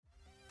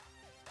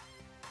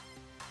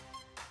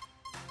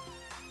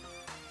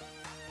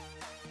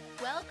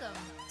Welcome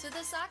to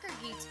the Soccer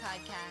Geeks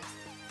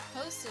podcast,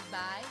 hosted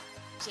by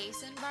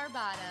Jason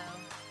Barbato.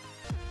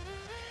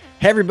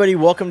 Hey everybody,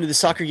 welcome to the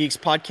Soccer Geeks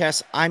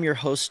podcast. I'm your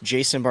host,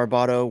 Jason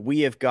Barbato.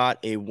 We have got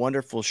a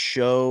wonderful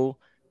show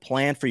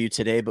planned for you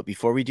today, but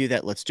before we do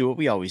that, let's do what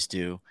we always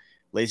do.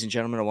 Ladies and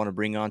gentlemen, I want to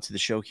bring on to the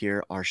show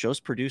here our show's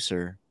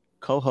producer,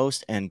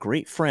 co-host, and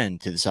great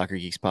friend to the Soccer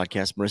Geeks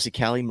podcast, Marissa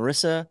Callie.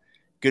 Marissa,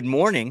 good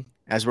morning,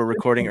 as we're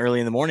recording early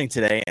in the morning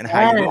today, and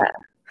how you doing?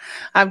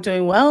 I'm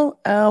doing well,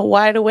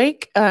 wide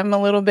awake. I'm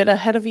a little bit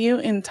ahead of you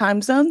in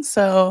time zone,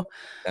 so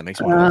That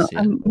makes one of us.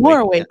 Yeah. I'm more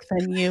awake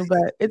than you,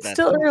 but it's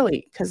still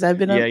early because I've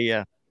been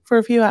up for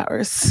a few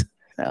hours.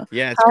 So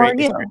yeah, it's great.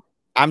 It's great.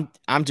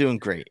 I'm doing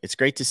great. It's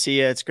great to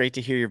see you. It's great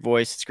to hear your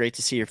voice. It's great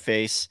to see your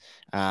face.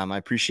 I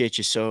appreciate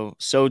you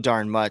so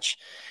darn much.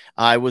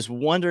 I was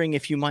wondering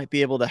if you might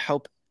be able to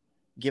help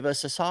give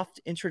us a soft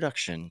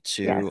introduction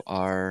to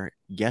our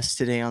guest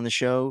today on the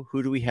show.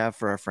 Who do we have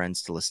for our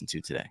friends to listen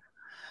to today?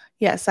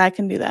 Yes, I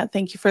can do that.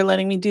 Thank you for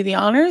letting me do the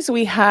honors.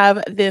 We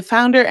have the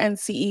founder and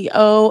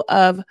CEO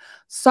of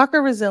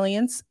Soccer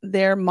Resilience.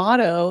 Their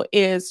motto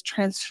is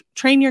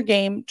train your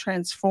game,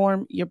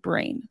 transform your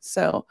brain.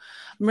 So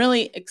I'm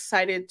really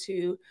excited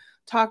to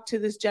talk to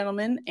this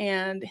gentleman,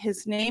 and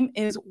his name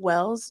is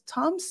Wells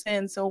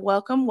Thompson. So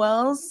welcome,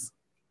 Wells.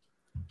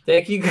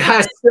 Thank you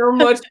guys so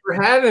much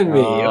for having me.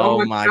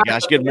 Oh my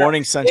gosh. Good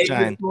morning,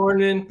 sunshine. Good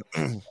morning.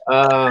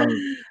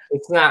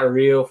 It's not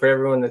real for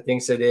everyone that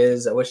thinks it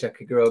is. I wish I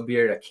could grow a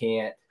beard. I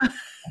can't.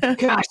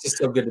 Gosh, it's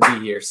so good to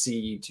be here. See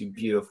you two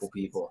beautiful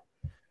people.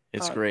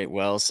 It's great.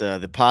 Wells,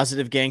 the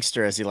positive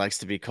gangster, as he likes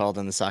to be called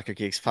on the Soccer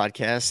Geeks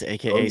podcast,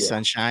 aka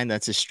Sunshine.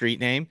 That's his street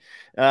name.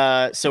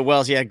 So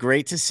Wells,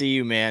 great to see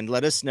you, man.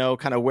 Let us know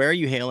kind of where are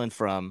you hailing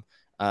from?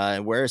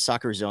 Where is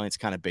Soccer Resilience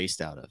kind of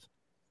based out of?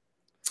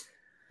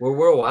 We're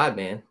worldwide,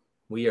 man.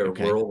 We are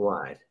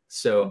worldwide.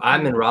 So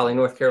I'm in Raleigh,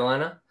 North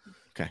Carolina.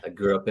 Okay. I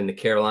grew up in the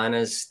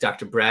Carolinas.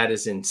 Dr. Brad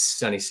is in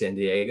sunny San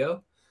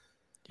Diego.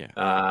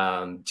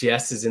 Yeah.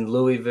 Jess is in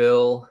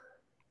Louisville.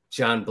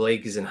 John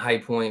Blake is in High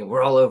Point.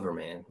 We're all over,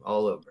 man.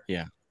 All over.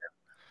 Yeah.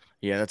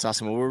 Yeah, that's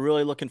awesome. Well, we're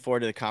really looking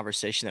forward to the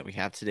conversation that we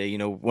have today. You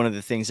know, one of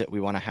the things that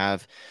we want to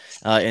have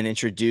and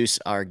introduce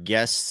our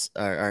guests,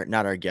 or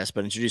not our guests,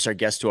 but introduce our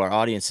guests to our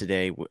audience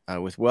today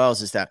with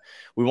Wells is that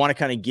we want to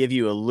kind of give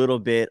you a little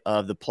bit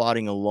of the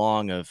plodding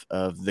along of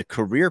the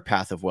career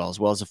path of Wells.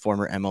 Wells, a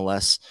former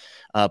MLS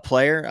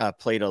player,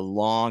 played a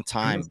long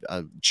time,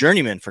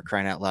 journeyman for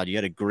crying out loud. You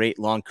had a great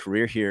long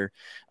career here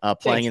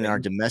playing in our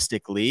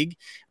domestic league.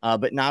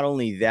 But not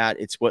only that,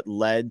 it's what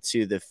led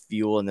to the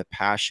fuel and the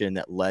passion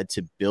that led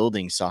to building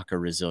Soccer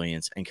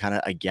Resilience and kind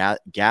of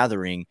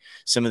gathering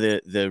some of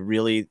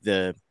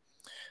the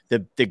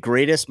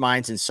greatest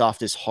minds and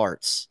softest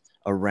hearts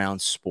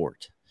around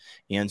sport.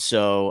 And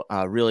so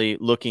really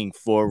looking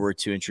forward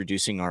to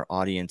introducing our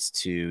audience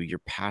to your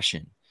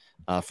passion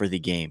for the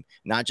game,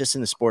 not just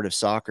in the sport of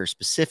soccer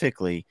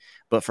specifically,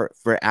 but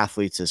for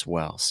athletes as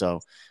well.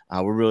 So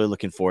we're really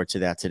looking forward to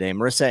that today.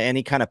 Marissa,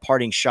 any kind of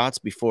parting shots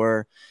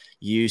before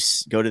you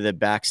go to the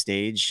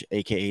backstage,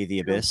 aka the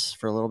abyss,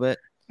 for a little bit?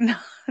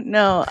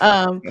 No.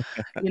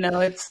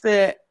 It's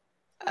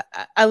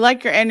I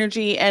like your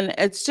energy, and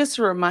it's just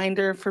a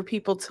reminder for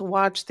people to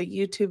watch the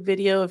YouTube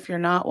video if you're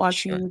not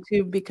watching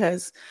YouTube,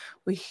 because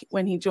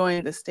when he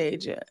joined the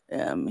stage,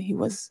 he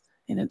was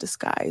in a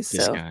disguise.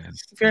 So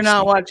if you're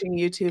not watching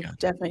YouTube,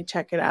 definitely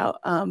check it out.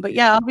 But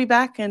yeah, I'll be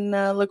back and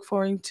look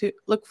forward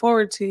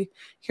to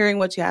hearing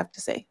what you have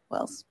to say,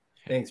 Wells.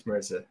 Thanks,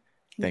 Marissa.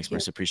 Thanks,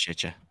 Marissa.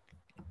 Appreciate you.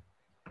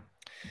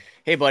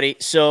 Hey, buddy.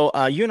 So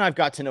you and I've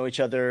got to know each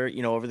other,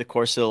 over the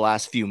course of the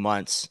last few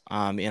months.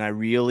 And I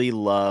really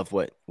love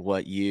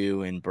what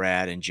you and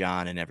Brad and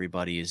John and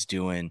everybody is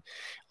doing.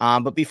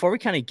 But before we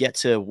kind of get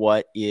to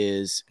what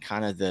is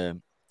kind of the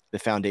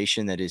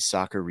foundation that is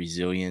Soccer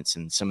Resilience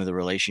and some of the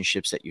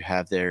relationships that you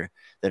have there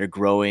that are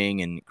growing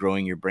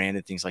your brand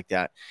and things like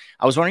that,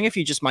 I was wondering if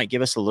you just might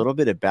give us a little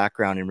bit of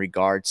background in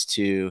regards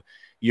to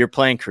your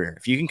playing career.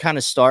 If you can kind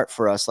of start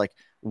for us, like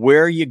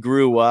where you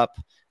grew up,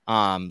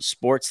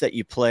 sports that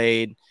you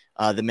played,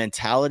 the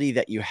mentality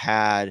that you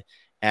had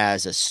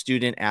as a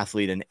student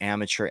athlete, an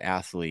amateur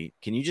athlete.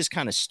 Can you just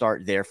kind of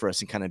start there for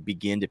us and kind of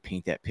begin to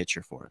paint that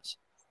picture for us?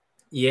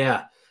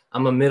 Yeah,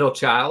 I'm a middle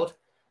child.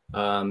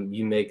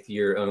 You make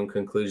your own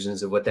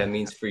conclusions of what that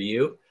means for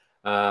you.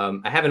 I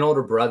have an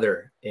older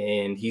brother,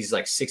 and he's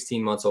like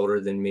 16 months older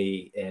than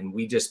me. And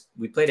we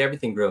played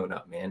everything growing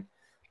up, man.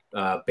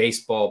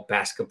 Baseball,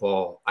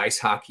 basketball, ice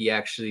hockey,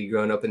 actually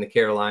growing up in the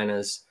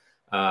Carolinas.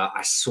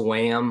 I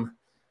swam.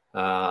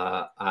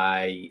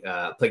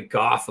 I played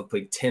golf. I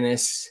played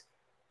tennis.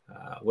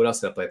 What else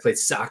did I play? I played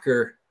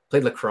soccer,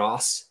 played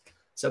lacrosse.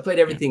 So I played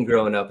everything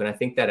growing up. And I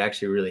think that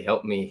actually really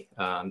helped me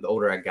the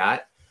older I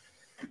got.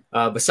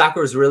 But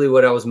soccer was really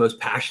what I was most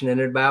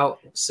passionate about.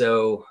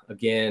 So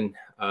again,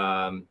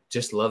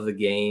 just love the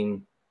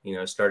game,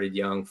 started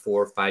young,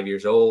 4 or 5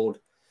 years old,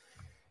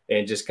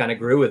 and just kind of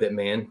grew with it,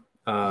 man.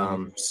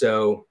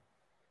 So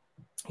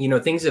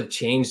things have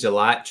changed a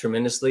lot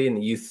tremendously in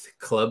the youth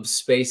club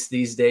space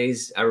these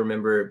days. I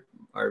remember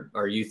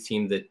our youth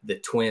team,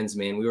 the twins,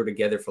 man, we were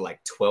together for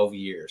like 12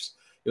 years.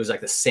 It was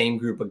like the same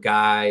group of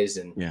guys,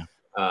 and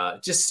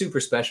just super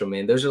special,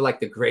 man. Those are like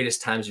the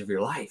greatest times of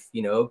your life,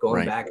 you know,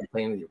 going back and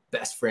playing with your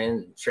best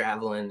friends and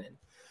traveling.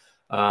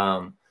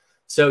 And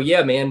so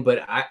yeah, man.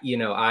 But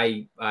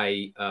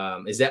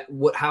is that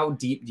how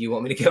deep do you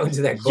want me to go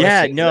into that question?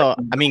 Yeah, no,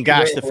 I mean,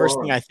 gosh, the first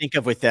thing I think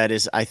of with that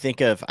is I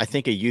think of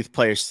youth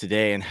players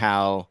today and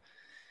how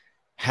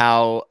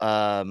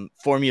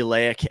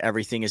formulaic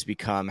everything has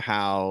become,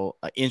 how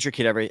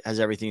intricate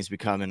everything has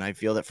become. And I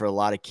feel that for a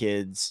lot of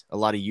kids, a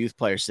lot of youth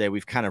players today,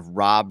 we've kind of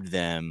robbed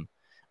them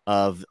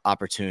of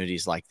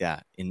opportunities like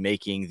that in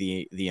making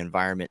the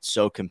environment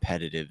so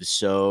competitive,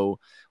 so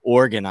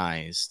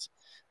organized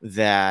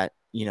that,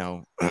 you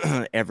know,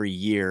 every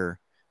year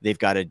they've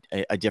got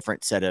a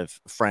different set of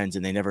friends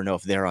and they never know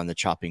if they're on the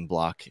chopping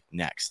block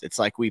next. It's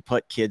like we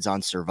put kids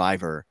on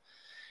Survivor,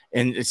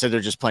 and so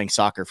they're just playing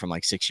soccer from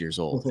like 6 years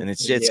old. And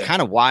it's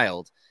kind of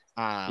wild.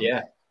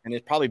 And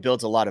it probably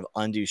builds a lot of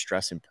undue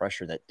stress and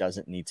pressure that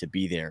doesn't need to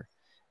be there.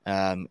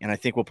 And I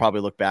think we'll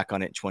probably look back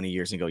on it in 20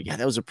 years and go, yeah,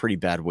 that was a pretty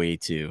bad way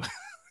to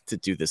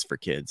do this for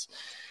kids.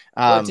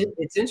 Well,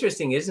 it's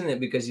interesting, isn't it?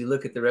 Because you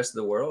look at the rest of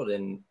the world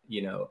and,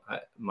 you know,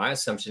 my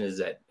assumption is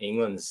that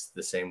England's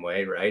the same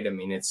way, right? I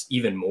mean, it's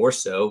even more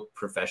so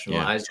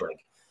professionalized.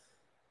 Like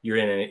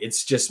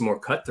it's just more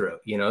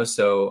cutthroat, you know?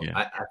 So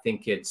I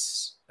think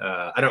it's,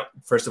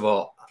 first of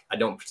all, I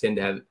don't pretend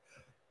to have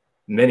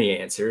many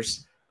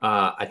answers.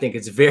 I think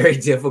it's very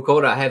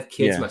difficult. I have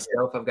kids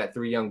myself. I've got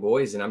 3 young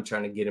boys and I'm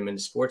trying to get them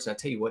into sports. And I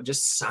tell you what,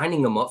 just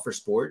signing them up for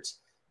sports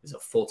is a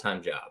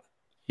full-time job.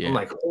 Yeah. I'm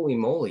like, holy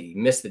moly, you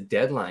missed the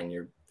deadline.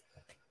 You're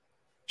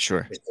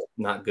it's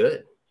not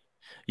good.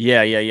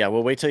 Yeah.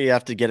 Well, wait till you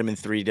have to get them in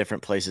 3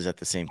 different places at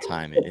the same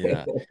time.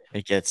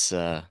 It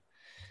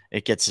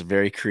gets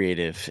very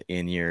creative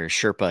in your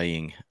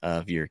Sherpaing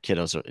of your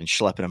kiddos and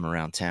schlepping them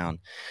around town.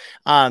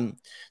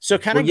 So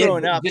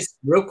growing up, just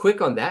real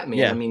quick on that, man.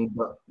 Yeah. I mean,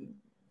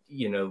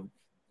 you know,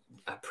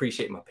 I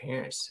appreciate my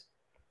parents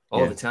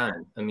all the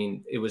time. I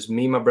mean, it was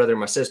me, my brother,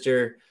 my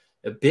sister.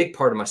 A big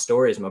part of my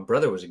story is my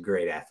brother was a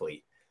great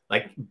athlete.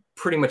 Like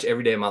pretty much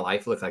every day of my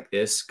life looked like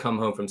this. Come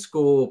home from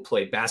school,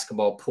 play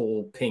basketball,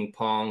 pool, ping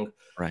pong,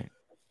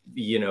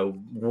 you know,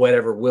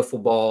 whatever,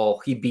 wiffle ball.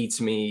 He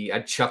beats me. I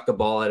chuck the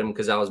ball at him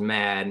because I was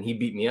mad and he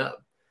beat me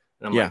up.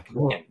 And I'm like,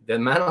 man, the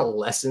amount of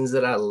lessons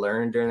that I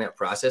learned during that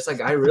process, like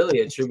I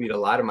really attribute a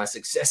lot of my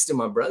success to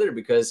my brother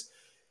because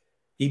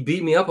he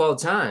beat me up all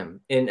the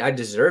time. And I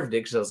deserved it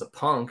because I was a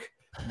punk.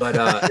 But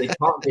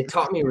it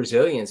taught me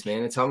resilience,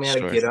 man. It taught me how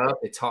to get up.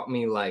 It taught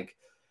me, like,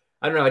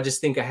 I don't know. I just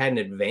think I had an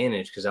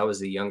advantage because I was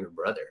the younger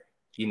brother,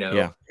 you know?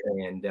 Yeah.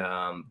 And,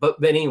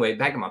 but anyway,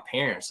 back to my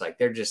parents, like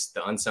they're just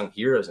the unsung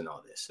heroes in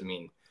all this. I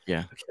mean,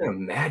 I can't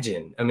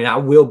imagine. I mean, I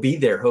will be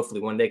there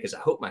hopefully one day because I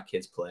hope my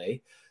kids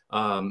play.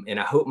 And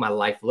I hope my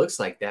life looks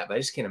like that, but I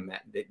just can't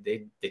imagine.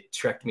 They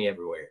trekked me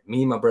everywhere,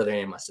 me, my brother,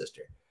 and my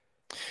sister.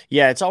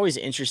 Yeah. It's always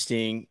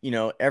interesting. You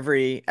know,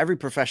 every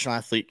professional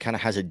athlete kind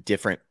of has a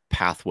different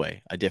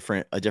pathway, a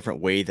different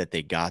way that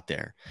they got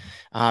there.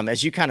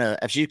 As you kind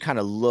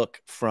of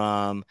look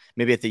from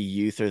maybe at the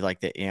youth or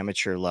like the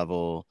amateur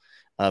level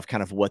of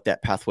kind of what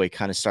that pathway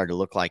kind of started to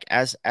look like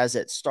as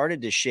it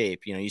started to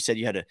shape, you know, you said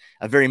you had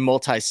a very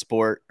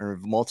multi-sport or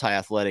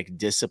multi-athletic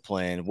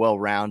discipline,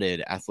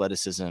 well-rounded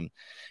athleticism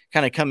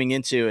kind of coming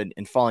into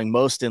and falling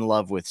most in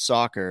love with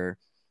soccer.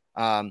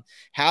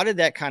 How did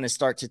that kind of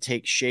start to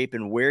take shape,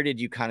 and where did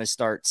you kind of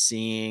start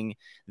seeing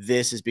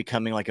this as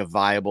becoming like a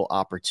viable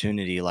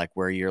opportunity, like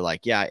where you're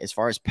like, yeah, as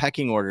far as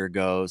pecking order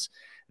goes,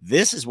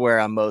 this is where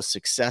I'm most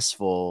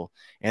successful,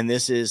 and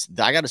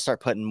I got to start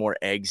putting more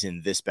eggs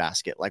in this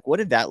basket. Like, what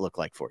did that look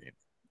like for you?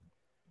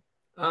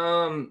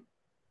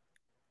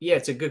 Yeah,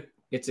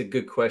 it's a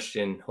good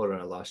question. Hold on,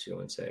 I lost you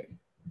one sec.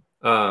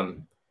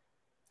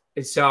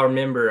 So I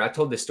remember I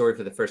told this story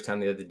for the first time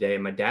the other day,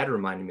 and my dad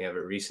reminded me of it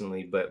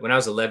recently. But when I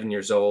was 11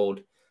 years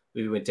old,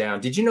 we went down.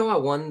 Did you know I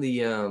won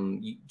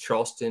the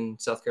Charleston,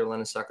 South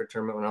Carolina soccer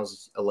tournament when I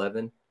was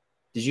 11?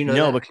 Did you know?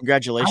 No, that? But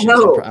congratulations.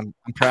 I'm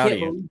proud of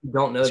you.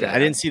 Don't know that. I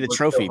didn't see the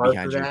trophy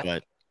behind you,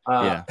 but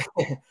yeah.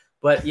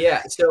 But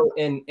yeah. So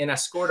and I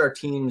scored our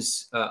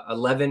team's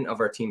 11 of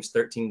our team's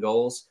 13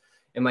 goals.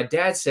 And my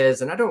dad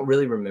says, and I don't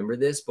really remember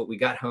this, but we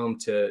got home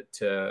to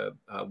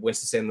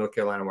Winston-Salem, North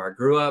Carolina, where I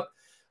grew up.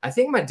 I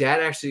think my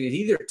dad actually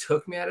either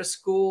took me out of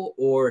school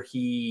or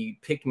he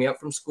picked me up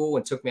from school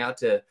and took me out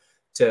to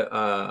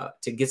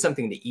get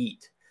something to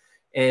eat.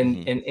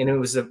 And it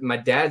was my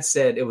dad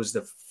said it was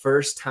the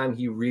first time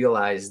he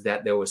realized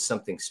that there was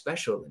something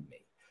special in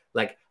me.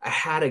 Like I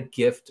had a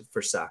gift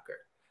for soccer,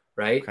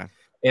 right? Okay.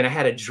 And I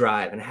had a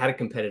drive and I had a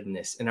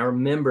competitiveness. And I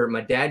remember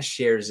my dad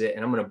shares it,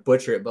 and I'm going to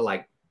butcher it, but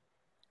like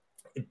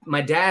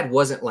my dad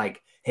wasn't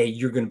like, hey,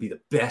 you're going to be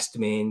the best,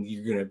 man.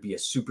 You're going to be a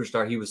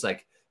superstar. He was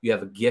like, you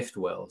have a gift,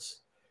 Wells,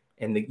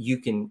 and that you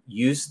can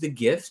use the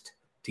gift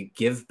to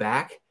give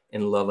back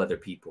and love other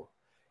people.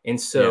 And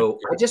so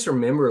I just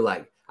remember,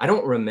 like, I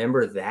don't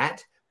remember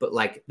that, but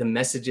like the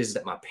messages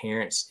that my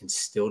parents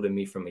instilled in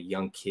me from a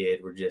young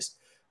kid were just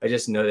I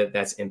just know that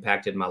that's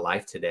impacted my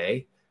life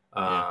today.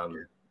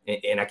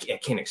 And I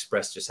can't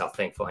express just how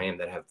thankful I am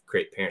that I have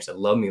great parents that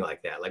love me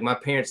like that. Like my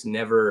parents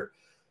never,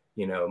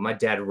 my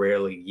dad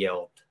rarely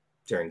yelled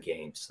during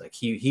games. Like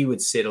he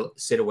would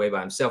sit away by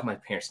himself. My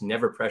parents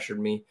never pressured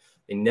me.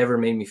 They never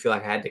made me feel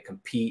like I had to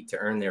compete to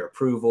earn their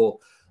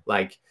approval.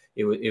 Like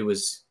it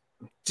was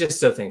just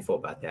so thankful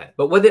about that.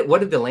 But what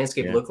did the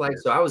landscape look like?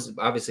 So I was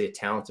obviously a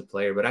talented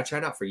player, but I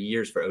tried out for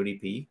years for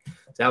ODP. So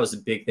that was a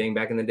big thing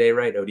back in the day,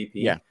 right? ODP.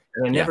 Yeah.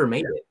 And I never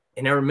made it.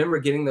 And I remember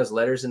getting those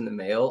letters in the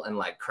mail and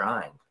like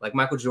crying, like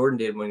Michael Jordan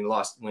did when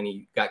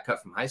he got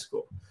cut from high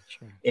school.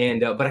 Sure.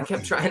 And but I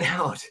kept trying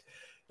out.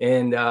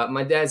 And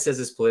my dad says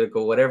it's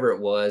political, whatever it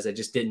was. I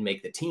just didn't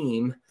make the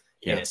team,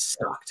 and it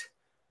sucked.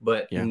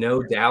 But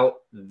no doubt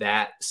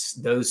that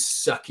those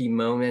sucky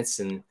moments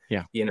and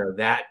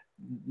that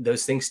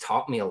those things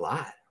taught me a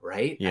lot,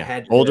 right? Yeah. I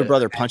had older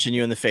brother punching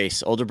you in the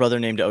face. Older brother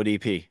named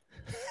ODP.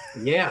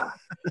 Yeah,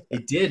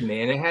 it did,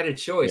 man. It had a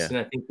choice, and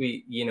I think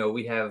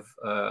we have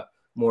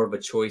more of a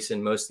choice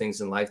in most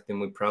things in life than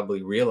we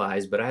probably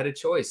realize. But I had a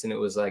choice, and it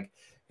was like,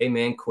 hey,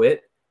 man,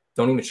 quit.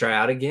 Don't even try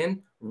out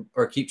again,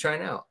 or keep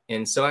trying out.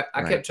 And so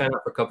I kept trying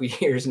out for a couple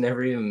of years,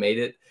 never even made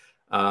it.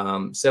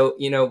 So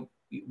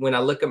when I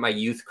look at my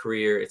youth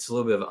career, it's a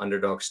little bit of an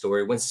underdog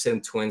story.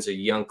 Winston-Salem Twins are a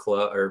young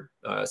club or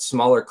a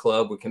smaller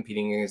club. We're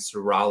competing against the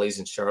Raleighs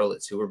and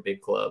Charlottes, who are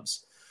big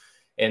clubs.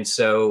 And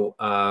so,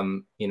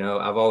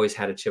 I've always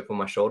had a chip on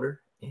my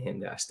shoulder,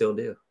 and I still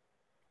do.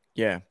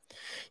 Yeah.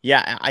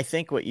 Yeah. I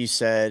think what you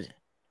said,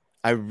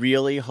 I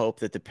really hope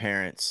that the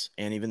parents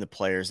and even the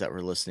players that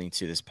were listening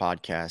to this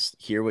podcast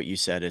hear what you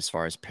said as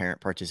far as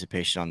parent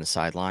participation on the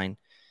sideline.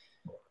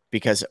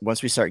 Because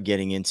once we start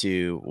getting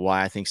into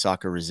why I think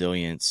soccer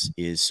resilience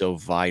is so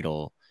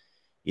vital,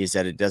 is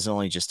that it doesn't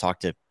only just talk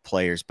to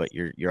players, but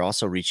you're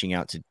also reaching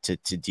out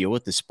to deal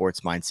with the sports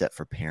mindset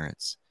for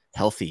parents,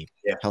 healthy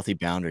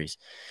boundaries.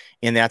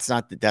 And that's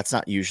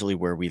not usually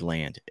where we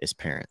land as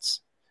parents.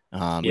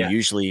 We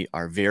usually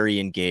are very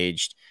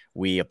engaged.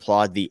 We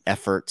applaud the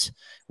effort.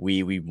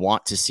 We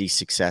want to see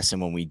success.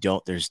 And when we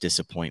don't, there's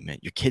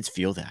disappointment. Your kids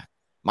feel that.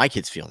 My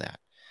kids feel that.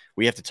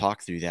 We have to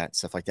talk through that and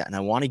stuff like that. And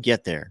I want to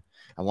get there.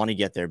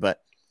 But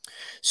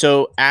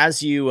so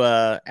as you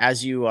are,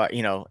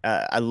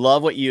 I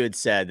love what you had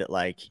said, that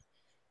like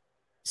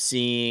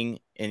seeing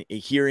and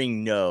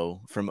hearing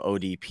no from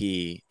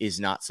ODP is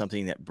not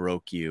something that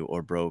broke you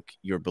or broke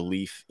your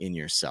belief in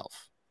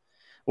yourself,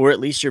 or at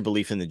least your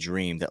belief in the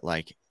dream that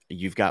like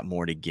you've got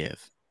more to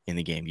give in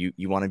the game.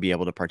 You want to be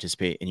able to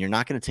participate, and you're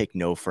not going to take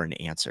no for an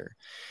answer.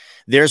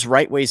 There's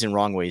right ways and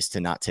wrong ways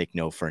to not take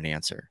no for an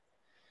answer.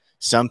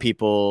 Some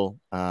people,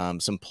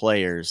 some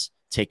players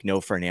take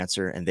no for an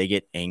answer and they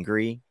get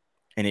angry,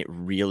 and it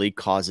really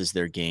causes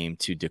their game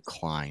to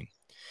decline.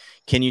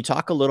 Can you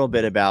talk a little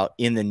bit about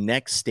in the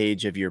next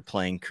stage of your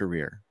playing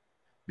career,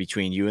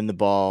 between you and the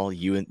ball,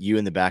 you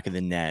in the back of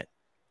the net,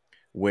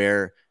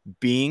 where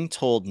being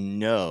told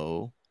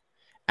no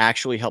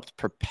actually helped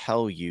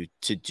propel you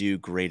to do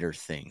greater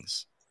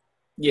things?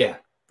 Yeah,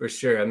 for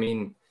sure. I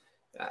mean,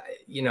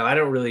 I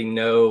don't really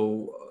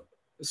know.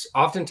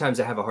 Oftentimes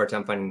I have a hard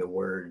time finding the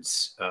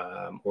words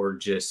or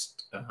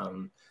just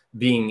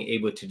being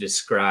able to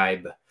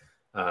describe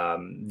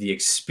the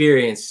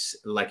experience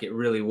like it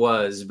really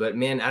was. But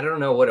man, I don't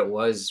know what it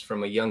was.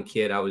 From a young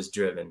kid, I was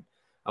driven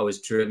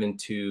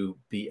to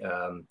be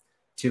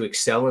to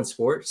excel in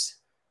sports.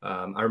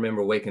 I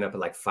remember waking up at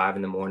like 5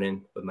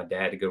 a.m. with my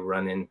dad to go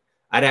running.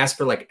 I'd ask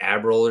for like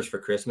ab rollers for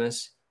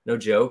Christmas. No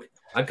joke.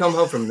 I'd come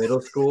home from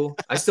middle school.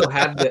 I still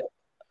have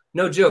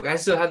no joke. I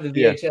still have the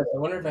VHS. I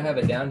wonder if I have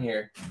it down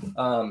here.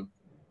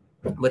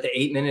 With the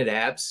 8-minute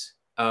abs.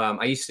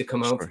 I used to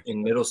come home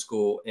in middle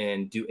school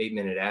and do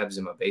 8-minute abs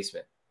in my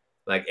basement,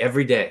 like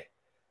every day.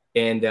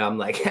 And I'm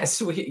like, that's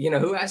sweet.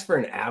 Who asked for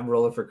an ab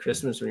roller for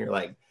Christmas when you're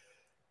like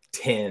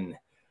 10?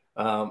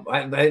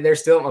 They're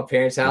still at my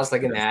parents' house,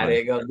 like an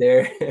attic up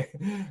there.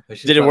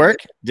 Did it work?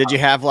 Did you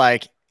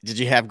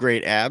have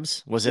great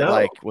abs? Was it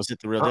was it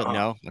the real deal?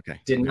 No.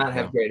 Okay. Did not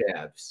have great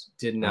abs.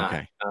 Did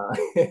not.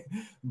 Okay.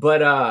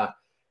 But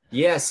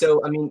yeah.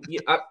 So, I mean,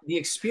 the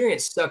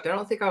experience sucked. I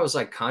don't think I was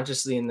like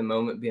consciously in the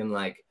moment being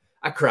like,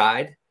 I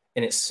cried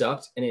and it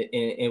sucked, and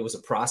it was a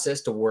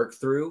process to work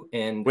through.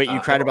 And wait, you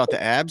cried about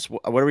the abs?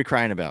 What are we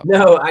crying about?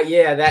 No,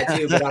 that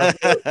too. But I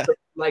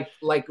was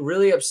like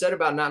really upset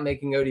about not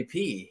making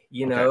ODP,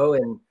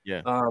 and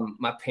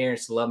my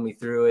parents loved me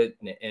through it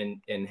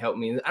and helped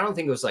me. I don't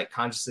think it was like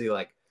consciously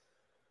like,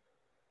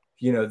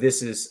 I'm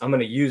going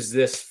to use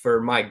this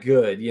for my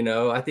good.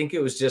 I think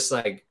it was just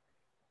like,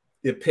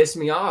 it pissed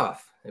me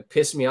off. Sure.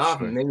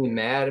 It made me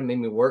mad. It made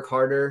me work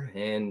harder.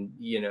 And,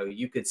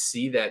 you could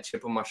see that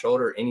chip on my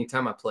shoulder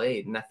anytime I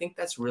played. And I think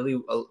that's really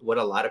what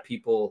a lot of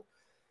people,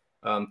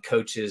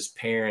 coaches,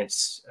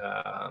 parents,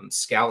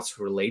 scouts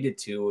related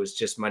to, was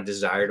just my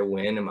desire to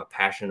win and my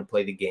passion to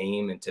play the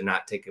game and to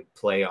not take a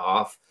play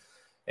off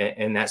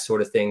and that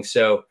sort of thing.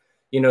 So,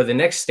 the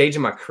next stage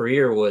of my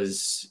career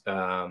was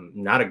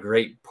not a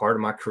great part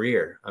of my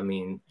career. I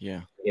mean,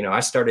 I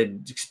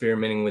started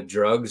experimenting with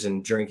drugs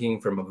and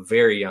drinking from a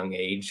very young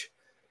age,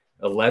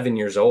 12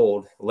 years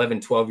old.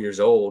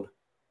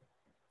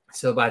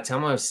 So by the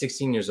time I was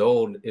 16 years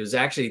old, it was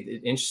actually,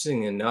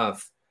 interesting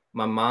enough,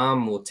 my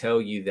mom will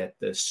tell you that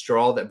the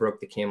straw that broke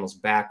the camel's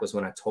back was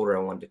when I told her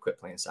I wanted to quit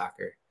playing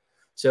soccer.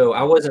 So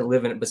I wasn't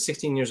living, but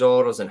 16 years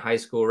old, I was in high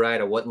school, right?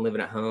 I wasn't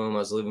living at home. I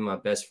was living with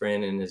my best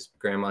friend in his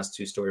grandma's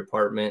 2-story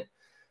apartment.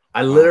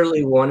 I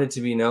literally wanted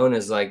to be known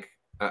as like,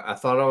 I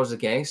thought I was a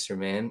gangster,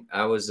 man.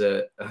 I was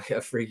a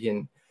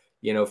freaking,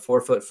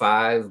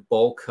 4'5",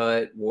 bowl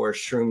cut, wore a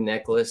shroom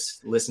necklace,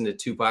 listened to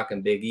Tupac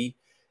and Biggie.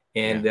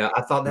 And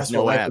I thought that's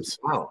what life was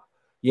about,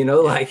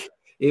 like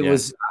it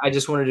was, I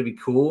just wanted to be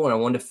cool and I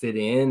wanted to fit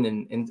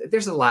in. And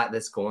there's a lot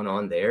that's going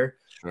on there.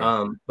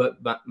 Sure. But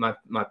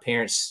my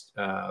parents,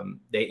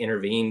 they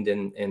intervened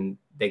and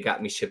they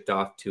got me shipped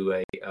off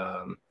to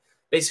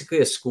basically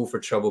a school for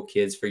troubled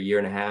kids for a year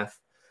and a half.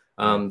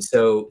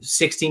 So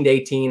 16 to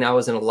 18, I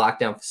was in a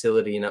lockdown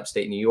facility in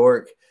upstate New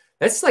York.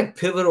 That's like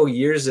pivotal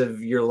years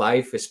of your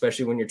life,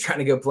 especially when you're trying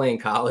to go play in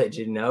college,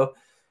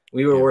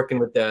 We were working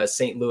with the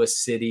St. Louis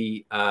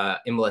City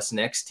MLS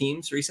Next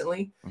teams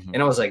recently. Mm-hmm.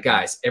 And I was like,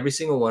 guys, every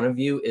single one of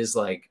you is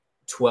like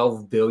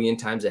 12 billion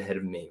times ahead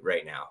of me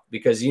right now.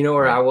 Because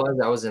where I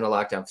was in a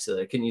lockdown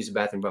facility. I couldn't use the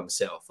bathroom by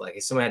myself. Like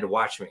if someone had to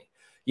watch me,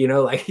 you're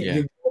going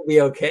to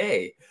be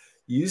okay.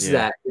 Use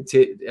that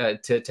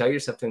to tell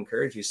yourself to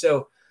encourage you.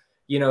 So,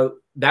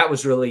 that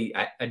was really,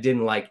 I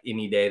didn't like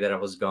any day that I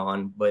was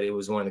gone, but it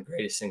was one of the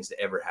greatest things that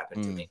ever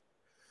happened to me.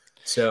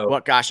 So, well,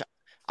 gosh,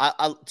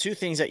 I two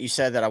things that you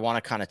said that I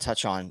want to kind of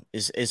touch on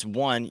is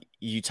one,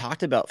 you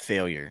talked about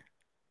failure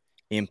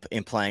in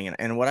playing,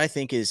 and what I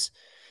think is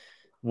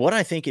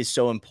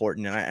so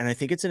important, and I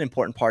think it's an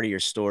important part of your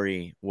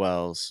story,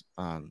 Wells.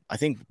 I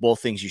think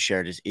both things you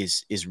shared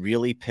is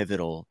really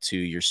pivotal to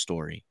your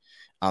story,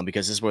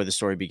 because this is where the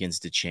story begins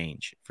to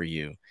change for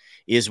you.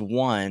 Is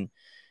one,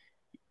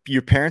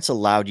 your parents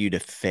allowed you to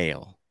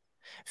fail.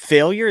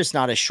 Failure is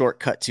not a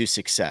shortcut to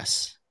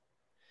success.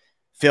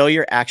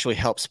 Failure actually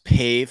helps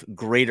pave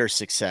greater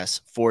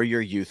success for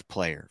your youth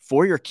player,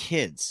 for your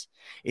kids.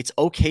 It's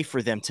okay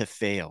for them to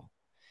fail.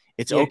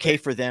 It's okay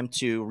for them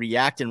to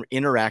react and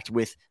interact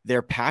with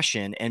their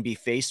passion and be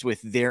faced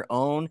with their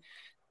own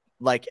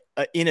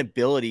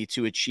inability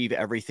to achieve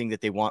everything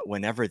that they want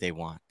whenever they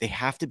want. They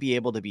have to be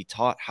able to be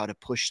taught how to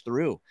push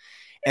through.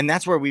 And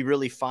that's where we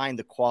really find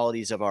the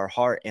qualities of our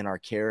heart and our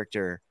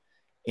character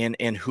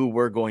and who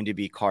we're going to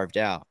be carved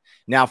out.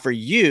 Now, for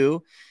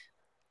you,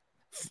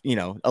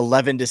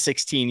 11 to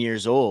 16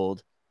 years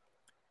old,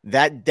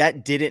 that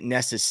didn't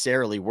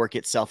necessarily work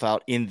itself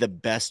out in the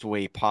best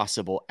way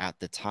possible at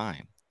the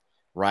time,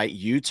 right?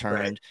 You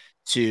turned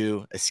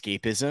to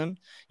escapism.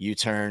 You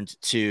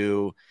turned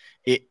to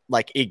it,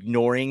 like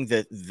ignoring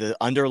the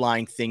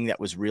underlying thing that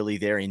was really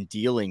there and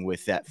dealing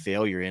with that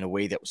failure in a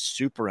way that was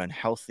super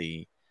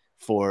unhealthy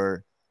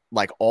for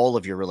like all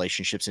of your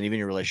relationships and even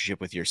your relationship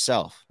with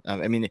yourself.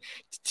 I mean,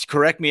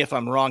 correct me if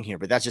I'm wrong here,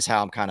 but that's just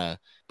how I'm kind of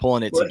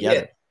pulling it together.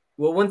 Yeah.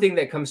 Well, one thing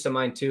that comes to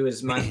mind too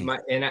is my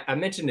and I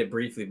mentioned it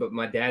briefly, but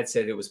my dad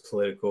said it was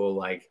political,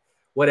 like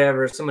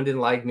whatever, someone didn't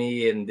like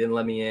me and didn't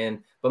let me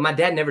in. But my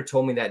dad never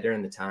told me that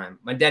during the time.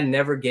 My dad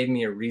never gave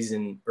me a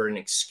reason or an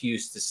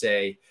excuse to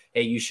say,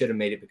 hey, you should have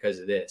made it because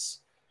of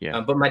this.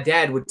 Yeah. But my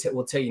dad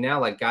will tell you now,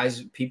 like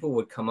people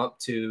would come up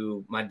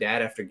to my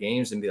dad after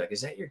games and be like,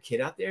 is that your kid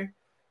out there?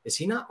 Is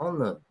he not on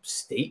the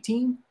state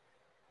team?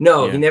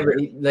 No, he never,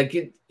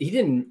 he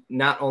didn't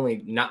not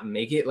only not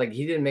make it, like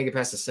he didn't make it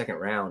past the second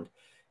round.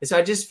 And so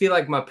I just feel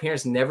like my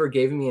parents never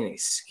gave me an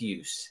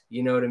excuse.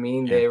 You know what I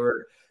mean? Yeah.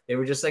 They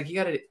were just like, you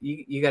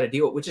gotta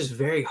deal with, which is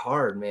very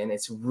hard, man.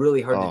 It's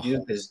really hard to do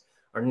because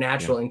our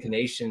natural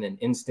inclination and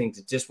instinct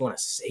to just want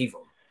to save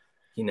them,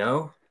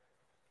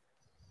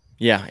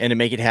 Yeah. And to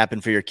make it happen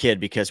for your kid,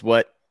 because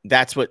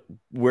that's what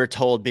we're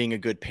told being a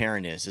good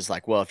parent is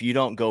like, well, if you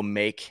don't go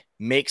make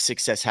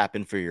success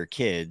happen for your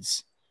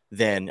kids,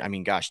 then, I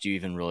mean, gosh, do you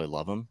even really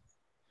love them?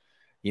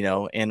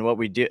 And what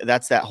we do,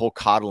 that's that whole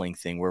coddling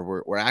thing where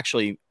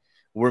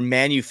we're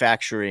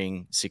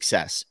manufacturing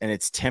success and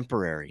it's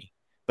temporary,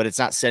 but it's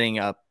not setting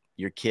up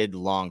your kid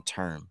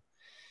long-term.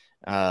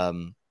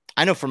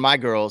 I know for my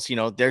girls,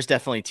 there's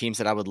definitely teams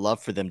that I would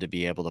love for them to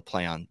be able to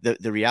play on.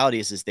 The reality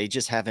is they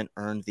just haven't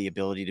earned the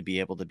ability to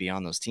be able to be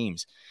on those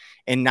teams.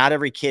 And not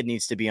every kid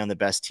needs to be on the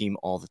best team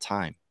all the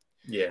time.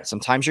 Yeah.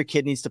 Sometimes your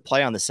kid needs to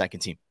play on the second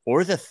team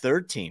or the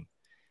third team.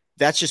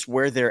 That's just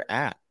where they're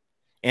at.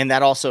 And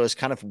that also is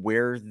kind of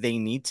where they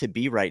need to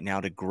be right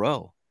now to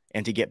grow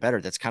and to get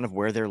better. That's kind of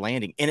where they're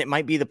landing. And it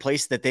might be the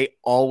place that they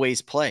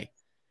always play.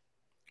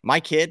 My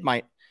kid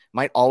might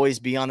always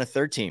be on a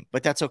third team,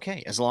 but that's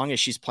okay. As long as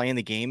she's playing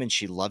the game and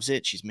she loves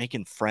it, she's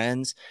making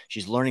friends,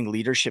 she's learning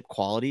leadership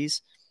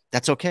qualities,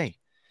 that's okay.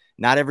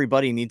 Not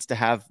everybody needs to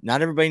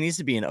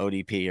be an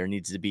ODP or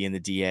needs to be in the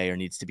DA or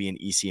needs to be in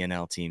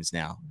ECNL teams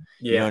now.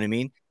 Yeah. You know what I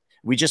mean?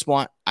 we just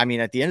want, I mean,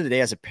 at the end of the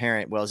day, as a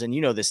parent, Wells, and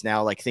you know this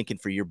now, like thinking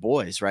for your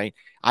boys, right?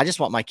 I just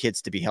want my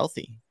kids to be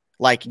healthy,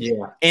 like,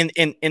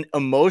 and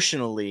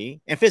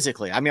emotionally and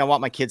physically. I mean, I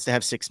want my kids to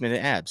have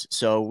 6-minute abs.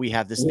 So we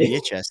have this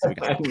VHS. That we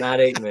got. Not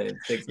 8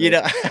 minutes. 6 minutes. You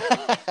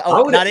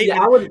know, not 8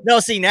 minutes. No,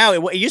 see, now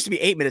it used to be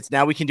 8 minutes.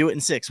 Now we can do it in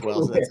 6.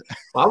 Well, so that's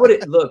I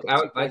would look.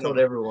 I told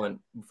everyone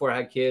before I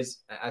had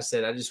kids. I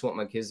said I just want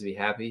my kids to be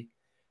happy.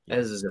 That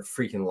is a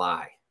freaking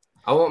lie.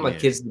 I want my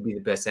kids to be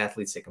the best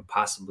athletes they can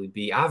possibly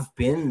be. I've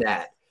been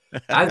that.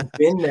 I've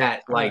been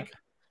that like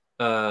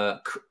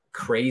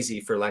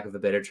crazy, for lack of a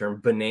better term,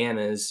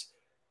 bananas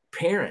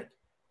parent.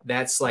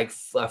 That's like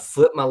I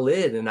flipped my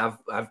lid and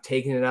I've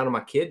taken it out of my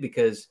kid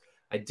because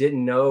I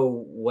didn't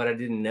know what I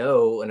didn't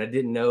know, and I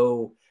didn't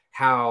know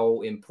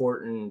how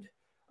important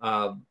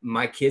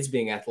my kids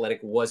being athletic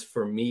was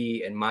for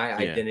me and my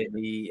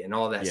identity and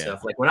all that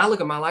stuff. Like when I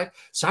look at my life,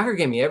 soccer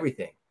gave me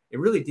everything. It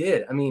really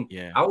did. I mean,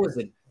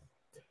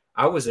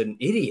 I was an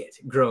idiot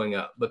growing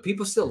up, but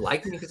people still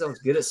liked me because I was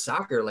good at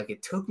soccer. Like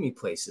it took me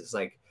places.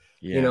 Like,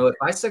 you know, if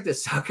I stuck to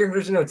soccer,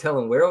 there's no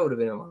telling where I would have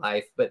been in my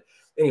life. But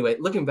anyway,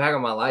 looking back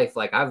on my life,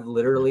 like I've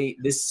literally,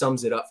 this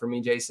sums it up for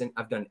me, Jason.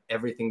 I've done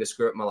everything to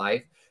screw up my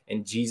life,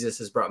 and Jesus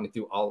has brought me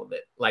through all of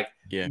it. Like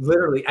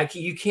literally,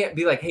 you can't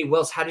be like, hey,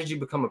 Wells, how did you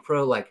become a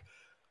pro? Like,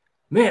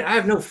 man, I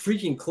have no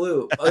freaking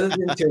clue other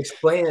than to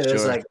explain it.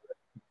 It's like,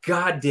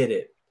 God did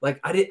it. Like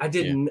I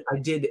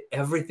did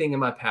everything in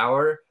my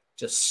power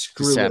to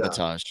screw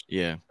sabotage.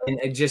 It up. And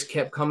it just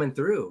kept coming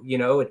through, you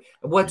know. And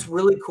what's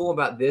really cool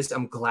about this,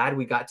 I'm glad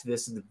we got to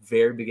this at the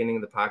very beginning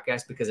of the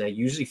podcast, because I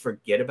usually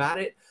forget about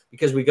it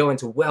because we go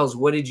into, Wells,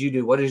 what did you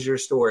do? What is your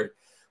story?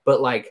 But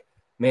like,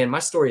 man, my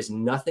story is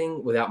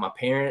nothing without my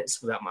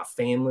parents, without my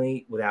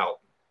family,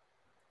 without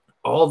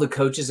all the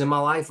coaches in my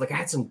life. Like I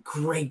had some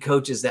great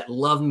coaches that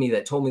loved me,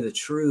 that told me the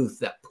truth,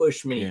 that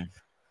pushed me. Yeah.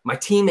 My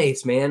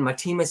teammates, man, my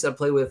teammates I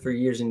played with for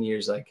years and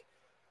years, like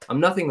I'm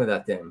nothing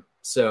without them.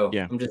 So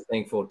I'm just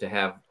thankful to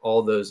have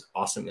all those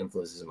awesome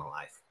influences in my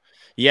life.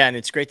 Yeah. And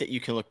it's great that you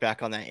can look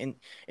back on that.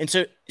 And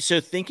so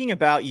thinking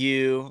about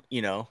you,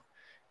 you know,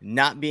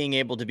 not being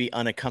able to be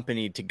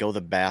unaccompanied to go to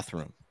the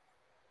bathroom,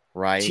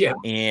 right? Yeah.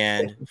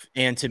 And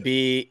to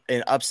be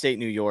in upstate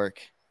New York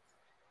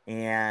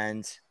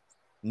and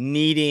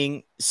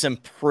needing some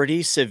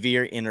pretty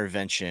severe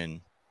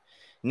intervention,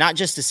 not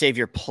just to save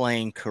your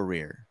playing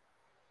career,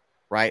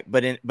 right?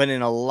 But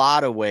in a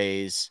lot of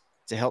ways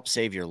to help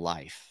save your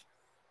life.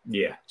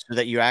 Yeah. So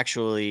that you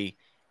actually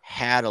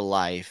had a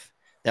life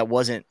that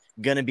wasn't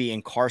going to be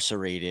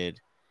incarcerated,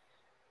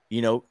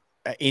 you know,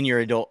 in your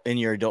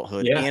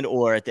adulthood and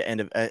or at the end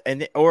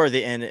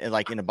of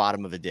like in the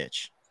bottom of a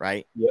ditch.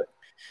 Right. Yep.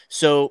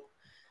 So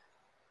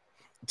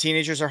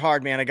teenagers are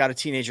hard, man. I got a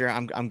teenager.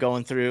 I'm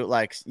going through,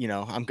 like, you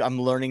know,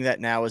 I'm learning that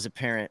now as a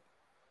parent.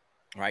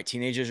 Right.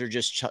 Teenagers are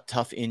just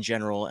tough in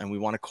general, and we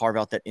want to carve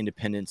out that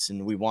independence,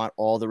 and we want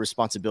all the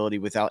responsibility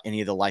without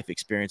any of the life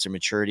experience or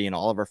maturity. And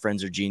all of our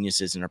friends are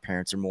geniuses and our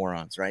parents are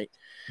morons. Right.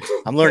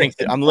 I'm learning.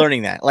 I'm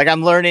learning that. Like,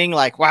 I'm learning,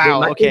 like,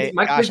 wow. Dude,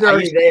 my kids are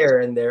already there,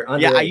 and they're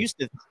underage. Yeah. I used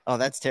to. Oh,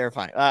 that's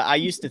terrifying. I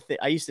used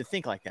to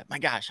think like that. My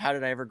gosh, how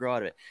did I ever grow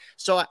out of it?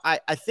 So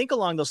I think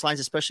along those lines,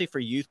 especially for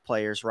youth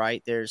players,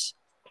 right? There's,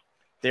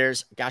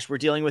 gosh, we're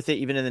dealing with it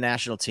even in the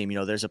national team. You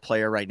know, there's a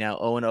player right now,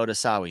 Owen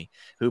Odasawi,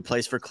 who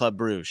plays for Club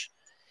Bruges.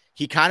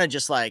 He kind of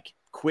just like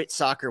quit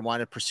soccer,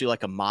 wanted to pursue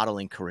like a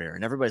modeling career.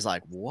 And everybody's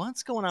like,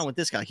 what's going on with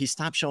this guy? He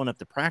stopped showing up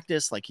to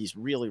practice. Like, he's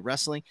really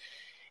wrestling.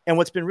 And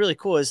what's been really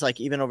cool is,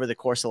 like, even over the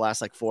course of the last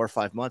like 4 or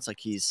 5 months, like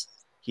he's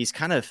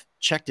kind of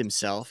checked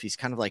himself. He's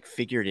kind of like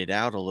figured it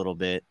out a little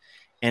bit.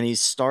 And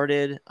he's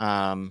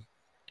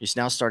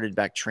now started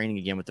back training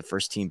again with the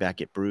first team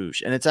back at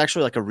Bruges. And it's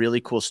actually like a really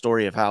cool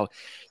story of how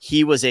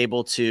he was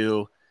able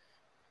to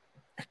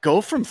go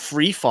from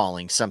free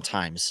falling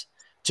sometimes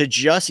to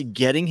just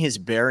getting his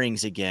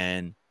bearings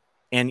again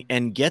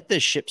and get the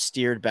ship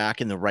steered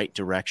back in the right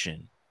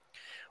direction.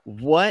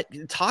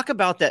 Talk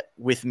about that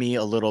with me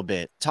a little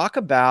bit. Talk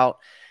about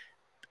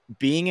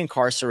being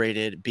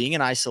incarcerated, being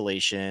in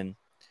isolation,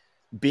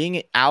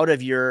 being out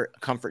of your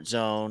comfort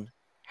zone,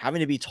 having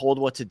to be told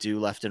what to do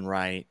left and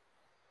right,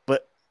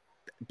 but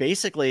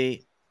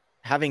basically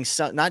having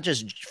not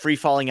just free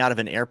falling out of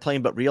an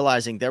airplane, but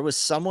realizing there was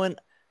someone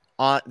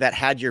that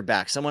had your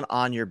back, someone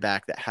on your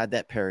back that had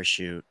that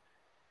parachute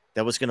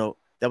that was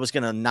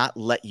gonna not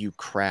let you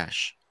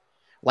crash,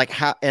 like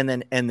how, and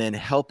then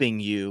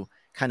helping you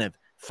kind of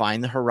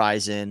find the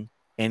horizon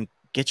and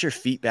get your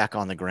feet back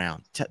on the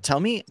ground.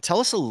 Tell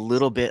us a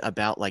little bit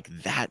about like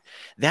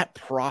that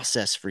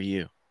process for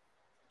you.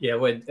 Yeah,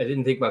 well, I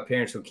didn't think my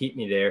parents would keep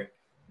me there.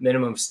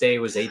 Minimum stay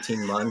was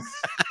 18 months,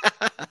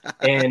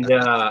 and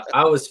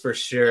I was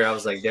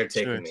like, they're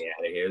taking me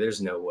out of here.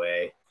 There's no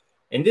way.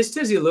 And this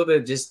tells you a little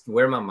bit of just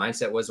where my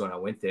mindset was when I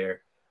went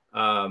there.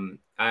 I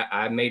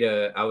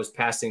was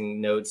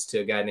passing notes to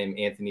a guy named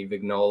Anthony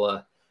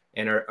Vignola,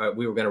 and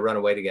we were going to run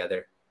away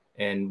together.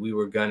 And we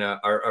were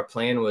our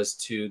plan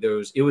was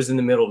it was in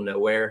the middle of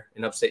nowhere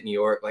in upstate New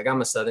York. Like,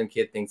 I'm a Southern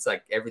kid, thinks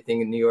like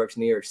everything in New York's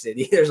New York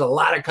City. There's a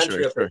lot of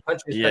country up there,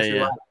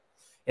 country.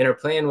 And our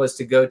plan was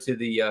to go to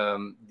the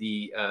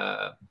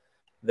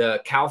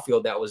cow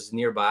field that was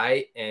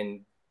nearby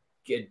and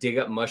dig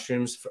up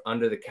mushrooms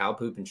under the cow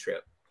poop and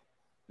trip.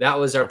 That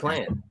was our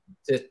plan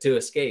to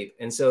escape.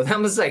 And so that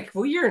was like,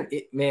 well,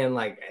 man,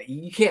 like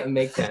you can't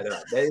make that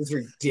up. That is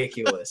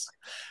ridiculous.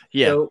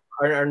 Yeah. So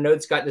our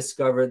notes got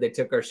discovered. They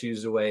took our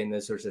shoes away and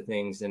those sorts of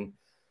things. And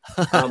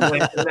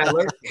when I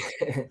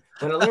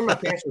learned my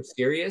parents were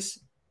serious,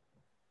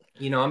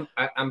 you know,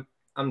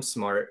 I'm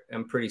smart.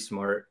 I'm pretty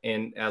smart.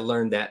 And I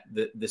learned that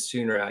the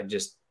sooner I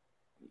just,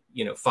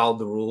 you know, followed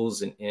the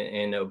rules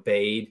and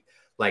obeyed,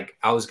 like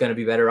I was going to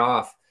be better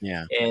off.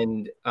 Yeah.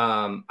 And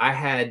I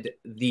had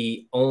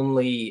the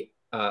only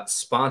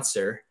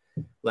sponsor,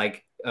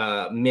 like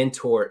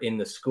mentor in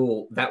the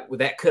school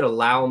that could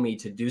allow me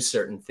to do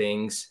certain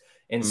things.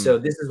 And so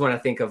this is when I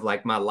think of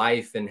like my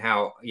life and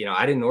how, you know,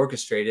 I didn't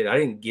orchestrate it. I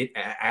didn't get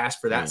asked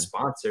for that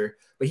sponsor,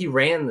 but he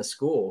ran the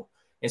school.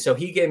 And so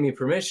he gave me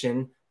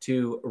permission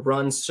to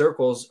run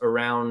circles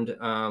around.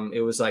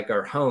 It was like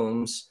our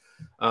homes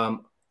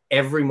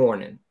every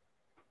morning.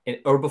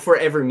 Or before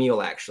every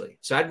meal, actually.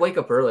 So I'd wake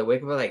up early,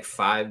 wake up at like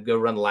 5, go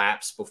run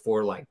laps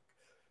before like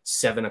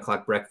 7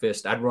 o'clock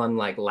breakfast. I'd run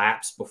like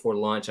laps before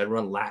lunch. I'd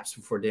run laps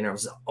before dinner. I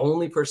was the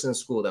only person in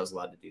school that was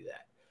allowed to do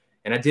that.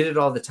 And I did it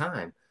all the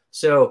time.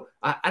 So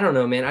I don't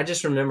know, man. I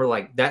just remember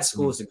like that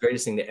school is the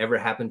greatest thing that ever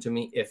happened to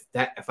me. If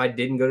I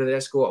didn't go to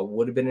that school, I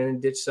would have been in a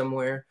ditch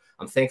somewhere.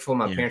 I'm thankful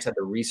my parents had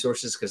the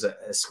resources because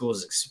a school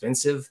is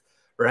expensive,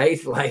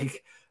 right?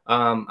 Like,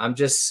 I'm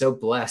just so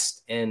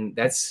blessed. And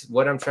that's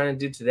what I'm trying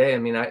to do today. I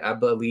mean, I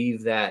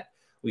believe that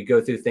we go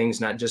through things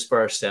not just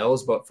for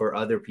ourselves, but for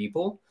other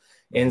people.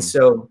 And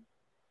so,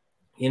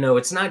 you know,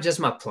 it's not just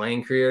my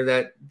playing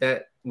career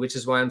that which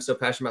is why I'm so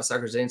passionate about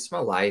soccer today. It's my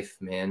life,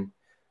 man.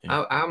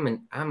 Yeah.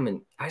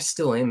 I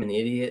still am an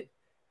idiot,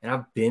 and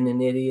I've been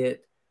an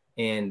idiot,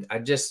 and I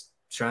just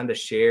trying to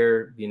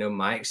share, you know,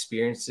 my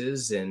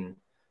experiences and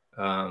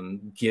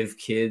give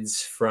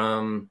kids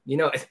from, you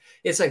know,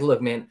 it's like,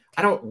 look, man,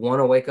 I don't want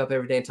to wake up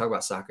every day and talk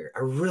about soccer. I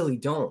really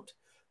don't,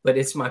 but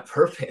it's my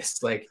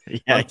purpose. Like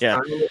I'm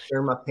trying to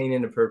turn my pain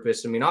into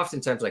purpose. I mean,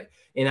 oftentimes like,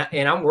 and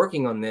I'm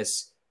working on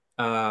this,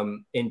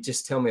 and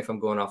just tell me if I'm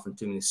going off on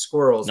too many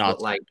squirrels, but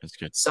like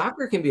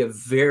soccer can be a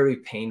very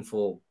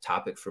painful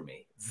topic for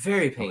me.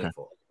 Very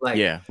painful. Okay. Like,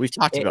 yeah, we've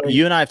talked about,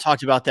 you and I have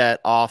talked about that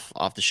off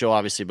the show,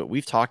 obviously, but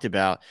we've talked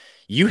about,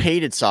 you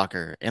hated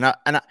soccer and I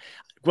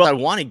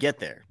want to get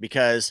there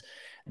because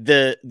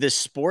the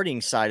sporting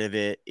side of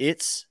it,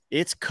 it's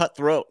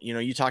cutthroat. You know,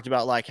 you talked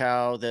about like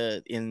how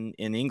in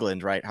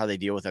England, right, how they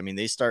deal with it. I mean,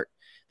 they start,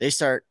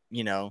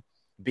 you know,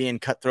 being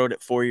cutthroat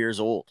at 4 years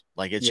old.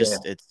 Like it's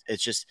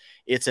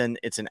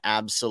an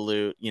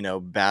absolute, you know,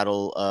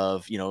 battle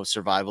of, you know,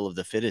 survival of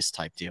the fittest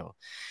type deal.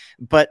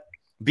 But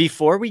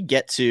before we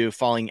get to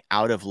falling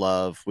out of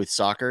love with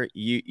soccer,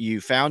 you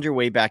found your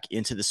way back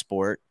into the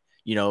sport,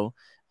 you know,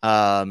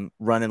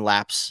 running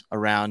laps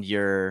around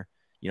your,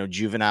 you know,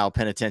 juvenile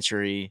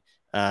penitentiary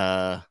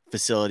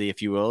facility,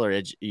 if you will,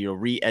 or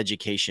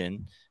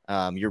re-education,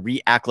 your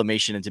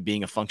reacclimation into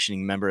being a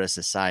functioning member of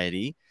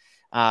society.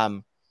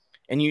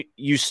 And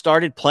you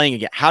started playing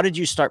again. How did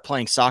you start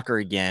playing soccer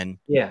again?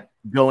 Yeah.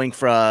 Going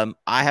from,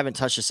 I haven't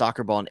touched a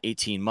soccer ball in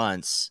 18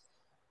 months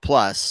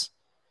plus,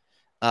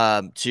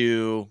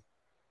 to,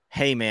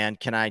 hey man,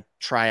 can I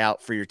try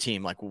out for your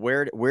team? Like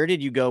where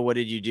did you go? What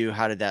did you do?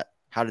 How did that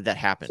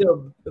happen?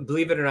 So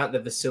believe it or not,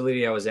 the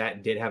facility I was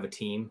at did have a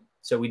team.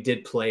 So we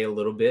did play a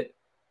little bit,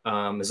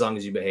 as long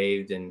as you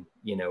behaved and,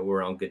 you know,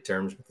 we're on good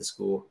terms with the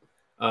school.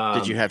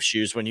 Did you have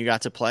shoes when you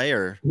got to play,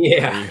 or?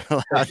 Yeah.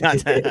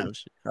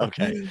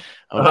 Okay.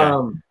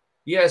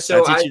 Yeah.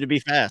 So I teach you to be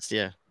fast.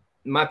 Yeah.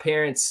 My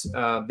parents,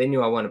 they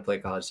knew I wanted to play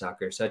college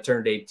soccer. So I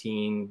turned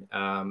 18.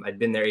 I'd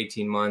been there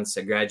 18 months.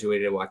 I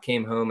graduated. Well, I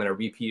came home and I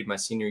repeated my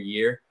senior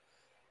year.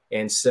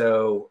 And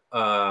so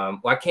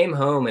I came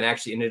home and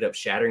actually ended up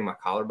shattering my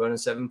collarbone in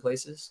 7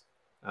 places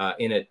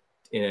in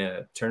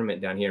a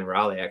tournament down here in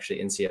Raleigh, actually,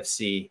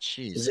 NCFC.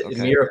 Jeez, it's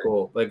a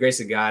miracle. By the grace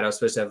of God, I was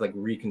supposed to have like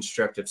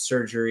reconstructive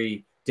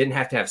surgery. Didn't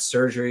have to have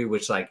surgery,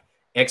 which like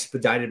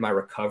expedited my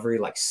recovery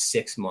like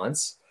 6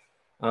 months.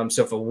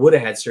 So if I would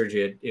have had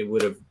surgery, it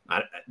would have,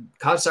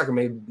 college soccer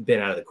may have been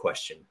out of the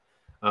question.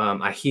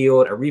 I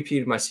healed. I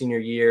repeated my senior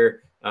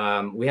year.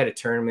 We had a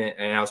tournament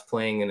and I was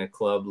playing in a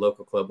club,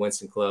 local club,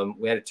 Winston Club.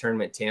 We had a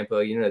tournament in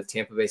Tampa, you know, the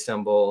Tampa Bay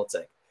Sun Bowl. It's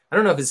like, I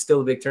don't know if it's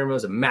still a big tournament. It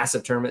was a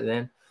massive tournament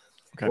then.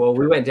 Okay. Well,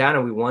 we went down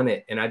and we won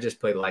it and I just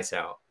played lights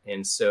out.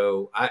 And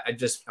so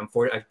I'm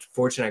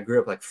fortunate. I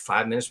grew up like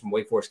 5 minutes from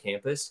Wake Forest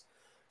campus.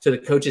 So the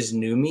coaches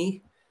knew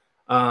me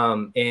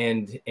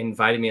and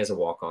invited me as a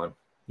walk-on.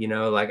 You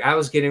know, like I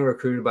was getting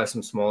recruited by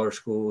some smaller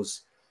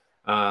schools,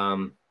 but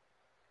I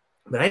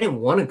didn't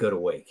want to go to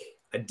Wake.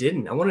 I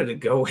didn't. I wanted to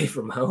go away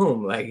from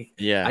home. Like,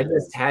 yeah, I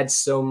just had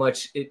so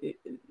much.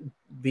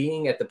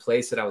 Being at the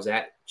place that I was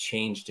at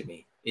changed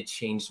me. It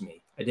changed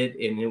me. I did,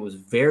 and it was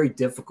very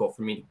difficult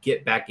for me to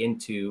get back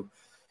into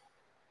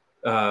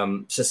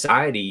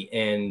society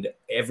and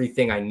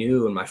everything I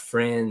knew and my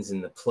friends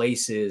and the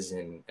places,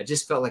 and I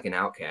just felt like an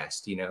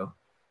outcast, you know.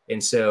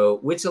 And so,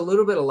 which a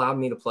little bit allowed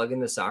me to plug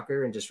into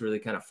soccer and just really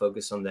kind of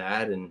focus on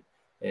that and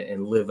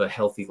live a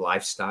healthy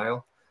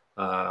lifestyle.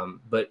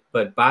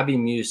 But Bobby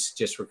Muse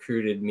just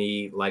recruited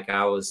me like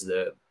I was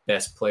the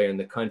best player in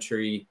the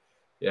country.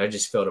 I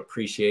just felt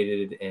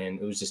appreciated, and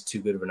it was just too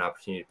good of an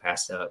opportunity to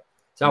pass up.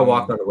 So I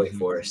walked on to Wake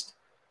Forest,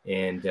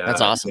 and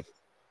that's awesome.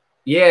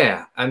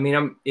 Yeah, I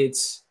mean,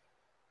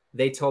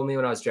 they told me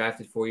when I was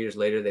drafted 4 years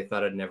later, they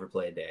thought I'd never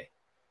play a day,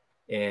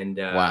 and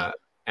wow.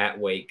 At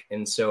Wake.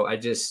 And so I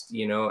just,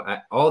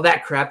 all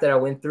that crap that I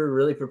went through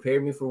really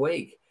prepared me for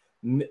Wake.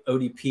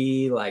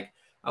 ODP, like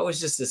I was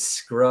just a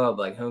scrub,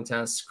 like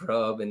hometown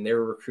scrub, and they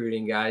were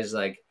recruiting guys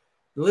like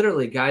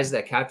literally guys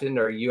that captained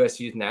our U.S.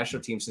 youth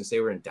national team since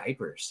they were in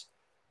diapers.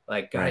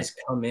 Like guys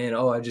come in,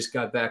 I just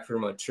got back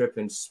from a trip.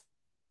 And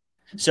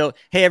so,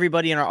 hey,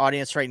 everybody in our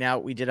audience right now,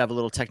 we did have a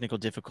little technical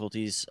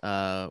difficulties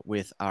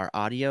with our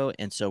audio,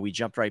 and so we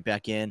jumped right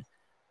back in.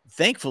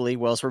 Thankfully,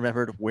 Wells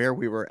remembered where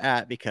we were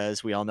at,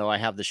 because we all know I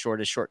have the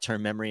shortest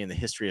short-term memory in the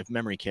history of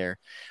memory care.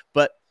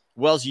 But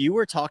Wells, you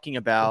were talking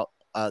about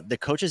the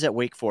coaches at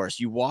Wake Forest.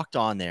 You walked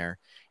on there,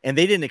 and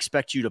they didn't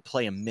expect you to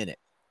play a minute.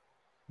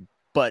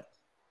 But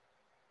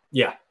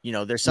yeah,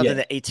 there's something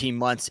that 18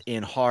 months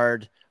in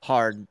hard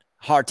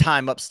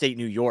time upstate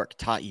New York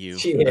taught you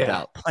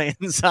about playing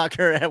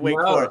soccer at Wake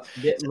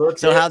Forest.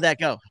 So how'd that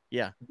go?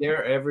 Yeah,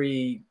 there are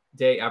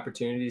everyday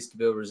opportunities to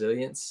build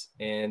resilience,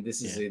 and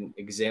this is an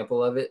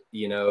example of it.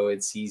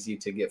 It's easy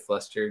to get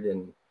flustered,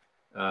 and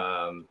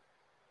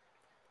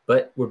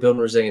but we're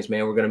building resilience,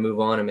 man. We're going to move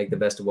on and make the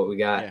best of what we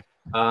got.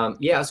 I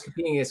was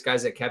competing against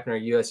guys that captain our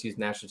U.S. youth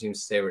national team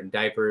since they were in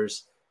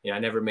diapers. I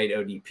never made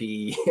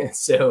ODP,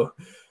 so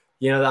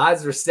the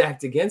odds were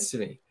stacked against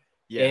me.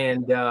 Yeah.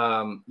 And,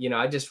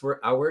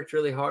 I worked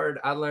really hard.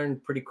 I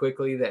learned pretty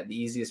quickly that the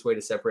easiest way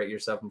to separate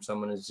yourself from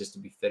someone is just to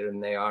be fitter than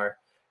they are.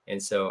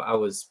 And so I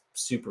was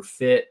super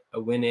fit. I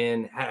went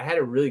in, I had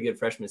a really good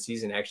freshman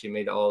season, actually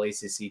made the all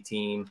ACC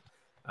team.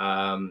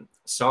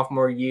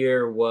 Sophomore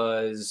year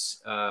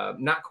was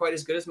not quite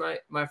as good as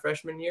my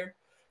freshman year.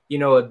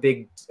 A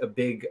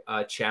big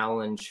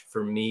challenge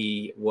for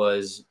me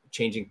was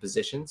changing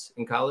positions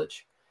in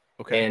college.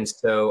 Okay. And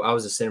so I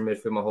was a center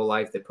midfield my whole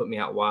life. They put me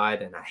out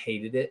wide, and I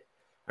hated it.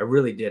 I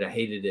really did. I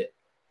hated it.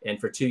 And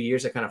for 2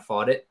 years, I kind of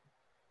fought it.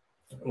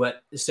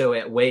 So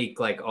at Wake,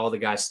 like all the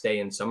guys stay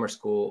in summer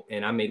school,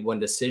 and I made one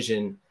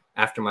decision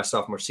after my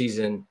sophomore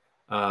season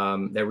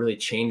that really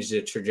changed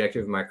the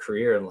trajectory of my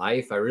career and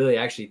life. I really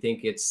actually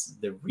think it's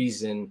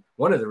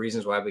one of the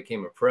reasons why I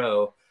became a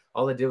pro.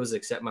 All I did was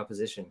accept my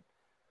position.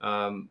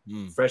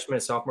 Freshman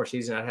and sophomore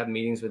season, I'd have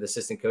meetings with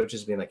assistant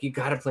coaches being like, you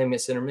got to play me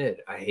at center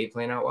mid. I hate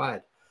playing out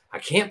wide. I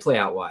can't play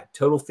out wide.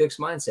 Total fixed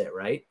mindset,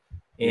 right?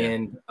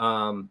 And,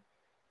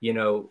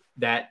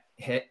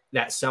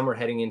 that summer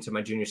heading into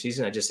my junior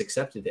season, I just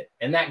accepted it.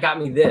 And that got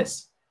me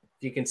this.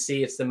 You can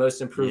see it's the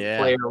most improved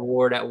player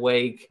award at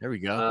Wake. There we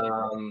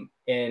go.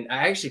 And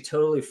I actually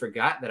totally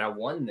forgot that I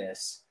won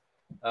this.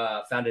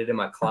 Found it in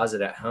my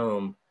closet at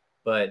home.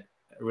 But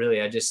really,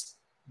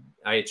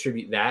 I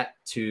attribute that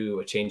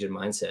to a change in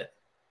mindset.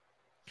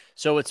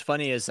 So what's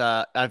funny is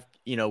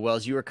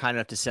Wells, you were kind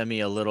enough to send me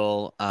a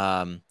little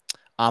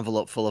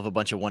envelope full of a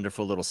bunch of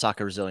wonderful little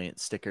soccer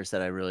resilience stickers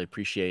that I really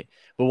appreciate.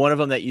 But one of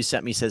them that you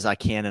sent me says, I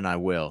can and I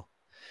will.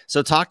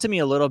 So talk to me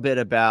a little bit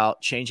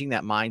about changing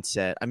that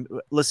mindset.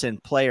 Listen,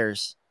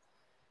 players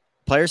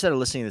that are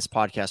listening to this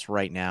podcast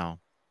right now,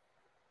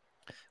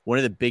 one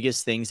of the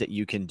biggest things that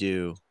you can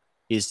do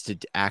is to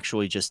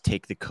actually just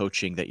take the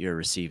coaching that you're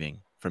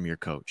receiving from your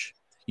coach.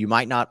 You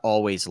might not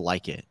always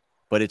like it,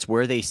 but it's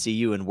where they see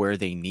you and where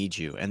they need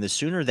you. And the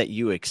sooner that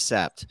you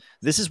accept,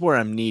 this is where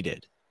I'm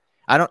needed.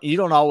 You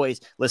don't always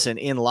listen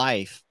in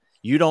life.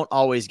 You don't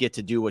always get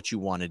to do what you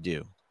want to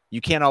do. You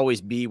can't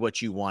always be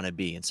what you want to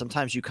be. And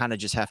sometimes you kind of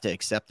just have to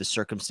accept the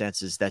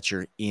circumstances that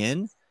you're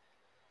in.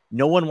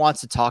 Everyone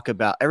wants to talk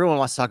about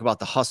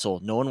the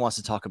hustle. No one wants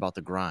to talk about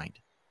the grind.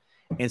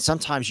 And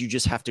sometimes you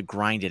just have to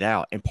grind it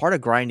out. And part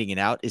of grinding it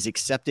out is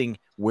accepting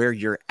where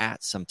you're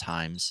at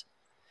sometimes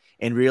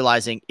and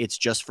realizing it's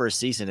just for a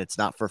season. It's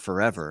not for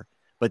forever,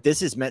 but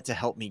this is meant to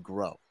help me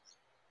grow.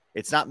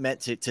 It's not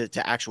meant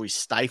to actually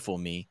stifle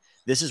me.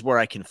 This is where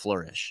I can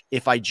flourish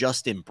if I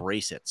just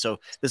embrace it. So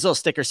this little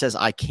sticker says,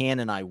 I can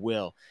and I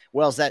will.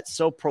 Well, that's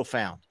so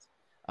profound.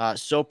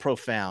 So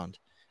profound.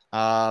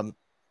 And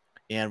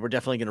we're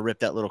definitely going to rip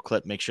that little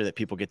clip, make sure that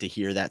people get to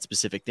hear that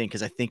specific thing,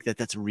 because I think that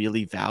that's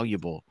really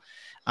valuable.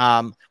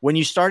 When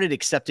you started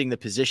accepting the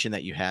position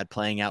that you had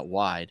playing out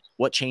wide,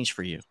 what changed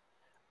for you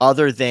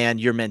other than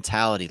your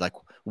mentality? Like,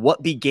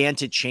 what began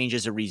to change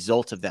as a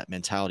result of that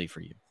mentality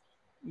for you?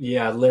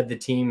 Yeah, I led the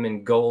team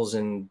in goals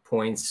and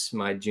points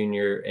my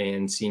junior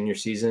and senior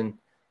season.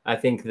 I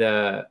think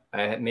I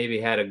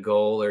maybe had a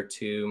goal or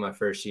two my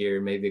first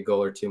year, maybe a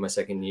goal or two my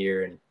second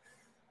year, and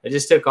it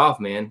just took off,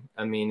 man.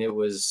 I mean, it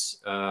was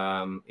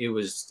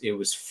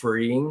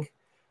freeing.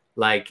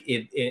 Like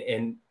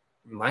and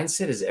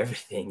mindset is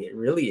everything. It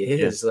really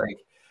is. Yeah. Like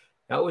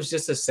that was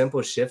just a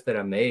simple shift that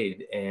I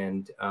made,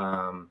 and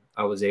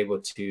I was able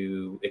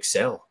to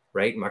excel.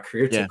 Right, my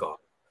career took off.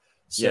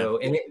 So,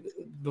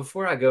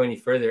 before I go any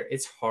further,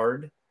 it's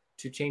hard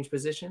to change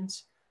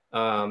positions.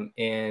 So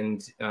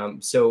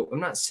I'm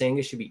not saying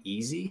it should be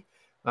easy,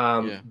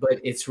 but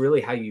it's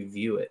really how you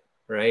view it,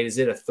 right? Is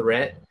it a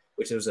threat?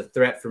 Which was a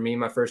threat for me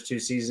my first 2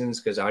 seasons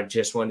because I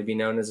just wanted to be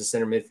known as a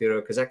center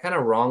midfielder because I kind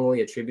of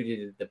wrongly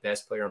attributed the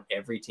best player on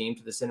every team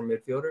to the center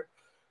midfielder,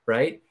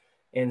 right?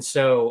 And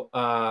so,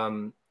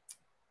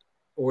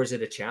 or is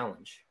it a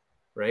challenge,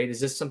 right?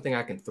 Is this something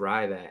I can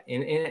thrive at?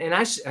 And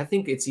I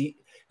think it's,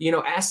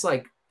 ask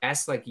like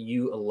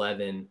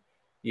U11,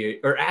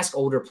 or ask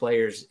older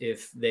players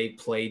if they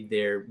played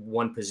their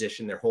one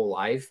position their whole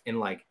life, and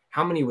like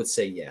how many would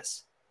say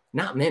yes?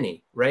 Not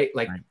many, right?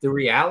 Like the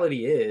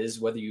reality is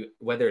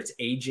whether it's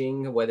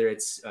aging, whether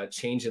it's a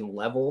change in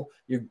level,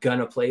 you're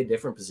gonna play a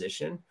different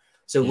position.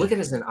 So look at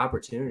it as an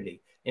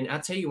opportunity. And I'll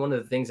tell you, one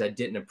of the things I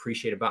didn't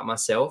appreciate about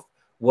myself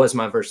was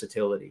my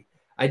versatility.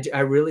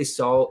 I really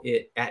saw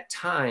it at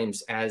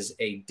times as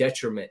a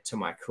detriment to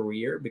my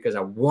career because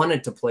I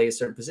wanted to play a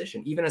certain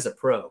position, even as a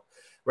pro,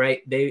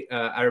 right?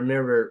 I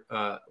remember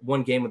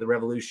one game with the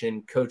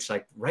Revolution, coach,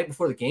 like right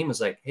before the game was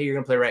like, "Hey, you're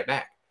gonna play right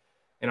back,"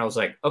 and I was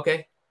like,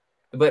 "Okay."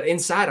 But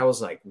inside, I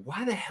was like,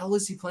 "Why the hell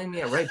is he playing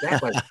me at right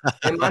back? Like,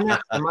 am I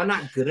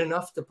not good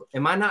enough to?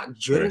 Am I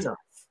not good enough?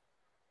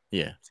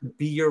 Yeah, to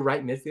be your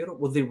right midfielder?"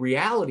 Well, the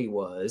reality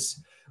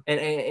was,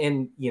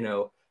 and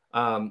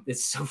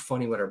it's so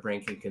funny what our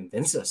brain can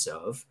convince us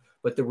of.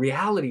 But the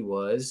reality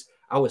was,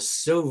 I was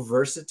so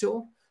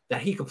versatile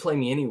that he could play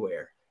me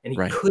anywhere, and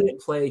he couldn't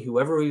play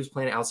whoever he was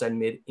playing outside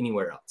mid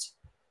anywhere else.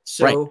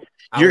 So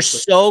you're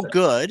so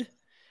good,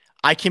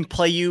 I can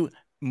play you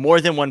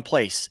more than one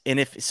place. And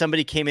if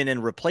somebody came in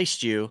and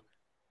replaced you,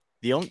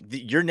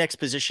 your next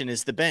position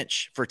is the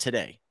bench for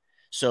today.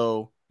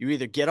 So you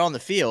either get on the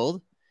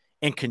field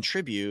and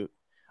contribute,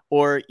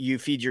 or you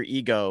feed your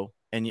ego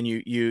and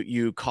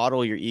you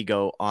coddle your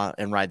ego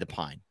and ride the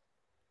pine.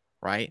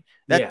 Right.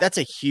 That's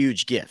a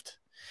huge gift.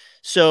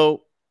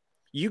 So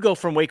you go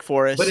from Wake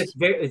Forest, but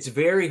it's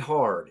very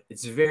hard.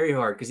 It's very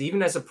hard because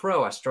even as a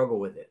pro, I struggle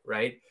with it.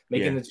 Right,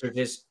 making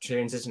the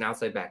transition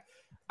outside back.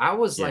 I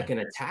was like an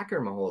attacker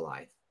my whole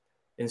life.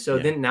 And so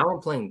then now I'm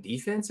playing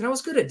defense, and I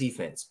was good at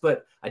defense,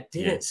 but I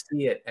didn't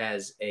see it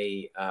as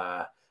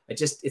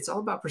it's all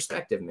about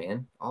perspective,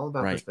 man. All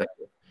about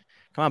perspective.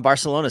 Come on,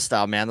 Barcelona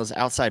style, man. Those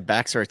outside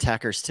backs are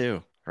attackers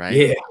too,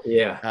 right?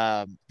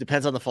 Yeah.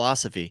 Depends on the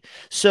philosophy.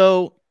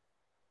 So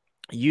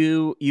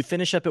you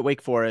finish up at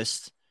Wake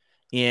Forest,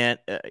 and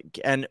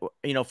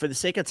for the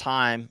sake of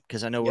time,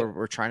 because I know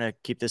we're trying to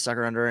keep this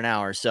sucker under an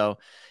hour. So,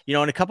 in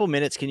a couple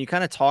minutes, can you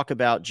kind of talk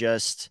about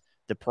just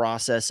the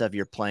process of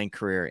your playing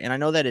career? And I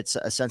know that it's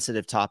a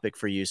sensitive topic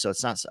for you, so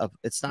it's not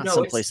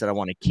someplace that I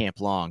want to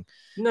camp long.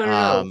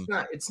 No.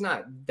 It's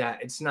not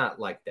that. It's not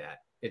like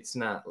that. It's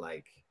not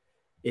like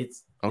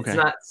it's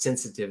not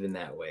sensitive in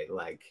that way.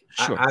 Like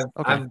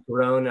I've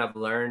grown, I've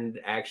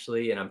learned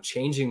actually, and I'm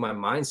changing my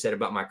mindset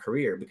about my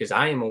career because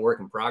I am a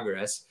work in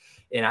progress,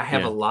 and I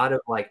have a lot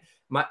of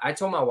I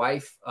told my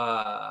wife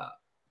 1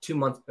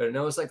 month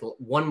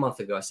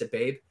ago, I said,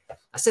 "Babe,"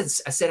 I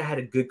said I had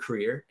a good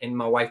career, and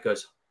my wife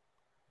goes,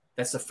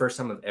 "That's the first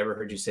time I've ever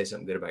heard you say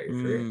something good about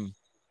your career."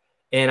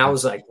 And I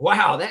was like,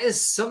 wow, that is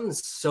something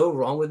so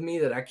wrong with me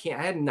that I can't.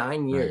 I had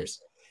 9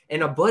 years.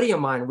 And a buddy of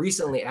mine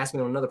recently asked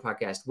me on another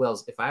podcast,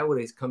 Wells, if I would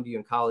have come to you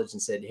in college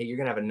and said, "Hey, you're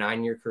going to have a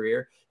 9-year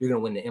career. You're going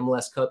to win the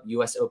MLS Cup,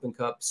 US Open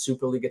Cup,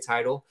 Superliga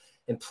title,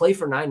 and play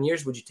for 9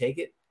 years. Would you take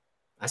it?"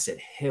 I said,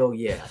 "Hell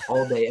yeah,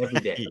 all day,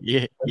 every day."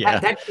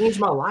 That changed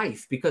my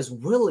life because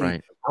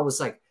really I was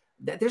like,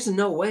 there's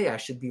no way I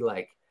should be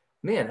like,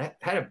 man, I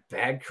had a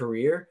bad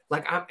career.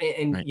 Like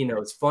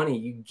it's funny.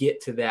 You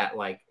get to that,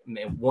 like,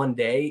 man, one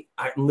day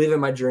I'm living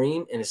my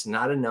dream and it's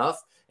not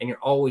enough. And you're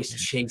always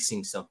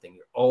chasing something.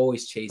 You're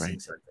always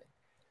chasing something.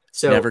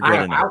 So never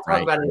good enough. I'll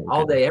talk about it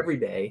all day, every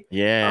day.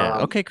 Yeah.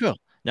 Okay, cool.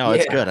 No,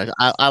 it's good.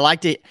 I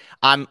liked it.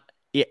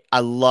 I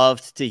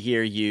loved to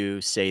hear you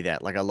say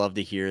that. Like, I love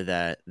to hear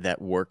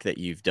that work that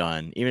you've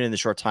done, even in the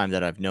short time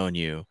that I've known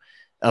you,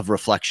 of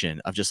reflection,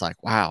 of just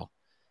like, wow,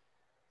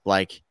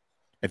 like,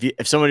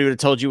 if somebody would have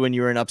told you when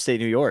you were in upstate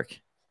New York,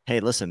 "Hey,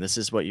 listen, this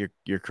is what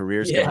your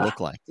career is going to look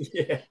like,"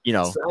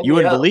 you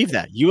wouldn't believe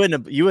that. You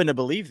wouldn't have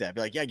believed that.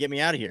 Be like, "Yeah, get me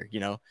out of here,"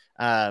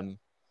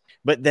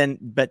 But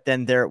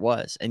then there it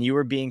was, and you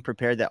were being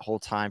prepared that whole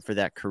time for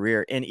that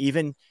career, and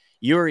even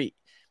your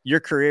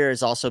career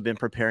has also been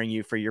preparing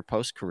you for your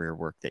post-career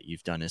work that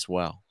you've done as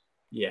well.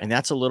 Yeah, and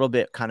that's a little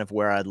bit kind of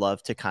where I'd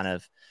love to kind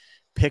of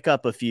pick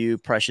up a few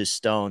precious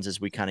stones as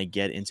we kind of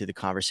get into the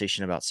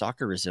conversation about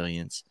soccer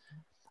resilience.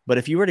 But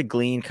if you were to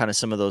glean kind of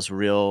some of those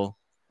real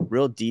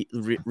deep,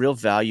 real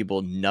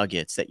valuable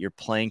nuggets that your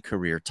playing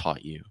career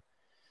taught you,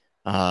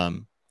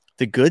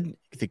 the good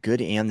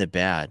and the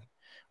bad,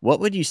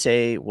 what would you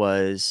say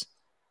was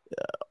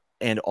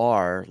and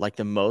are like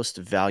the most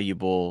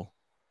valuable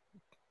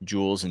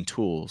jewels and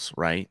tools,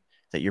 right,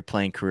 that your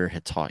playing career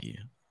had taught you?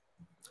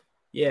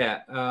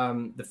 Yeah.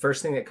 The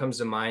first thing that comes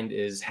to mind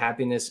is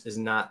happiness is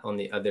not on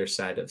the other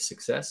side of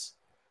success.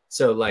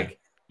 So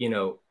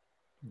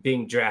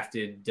being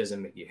drafted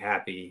doesn't make you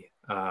happy.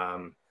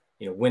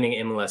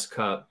 Winning MLS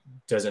Cup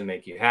doesn't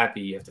make you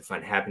happy. You have to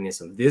find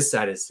happiness on this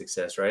side of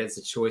success, right? It's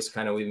a choice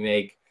kind of we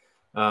make.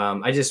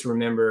 I just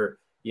remember,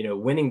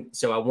 winning.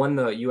 So I won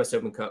the U.S.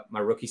 Open Cup my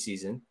rookie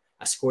season.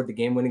 I scored the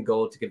game-winning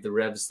goal to give the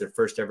Revs their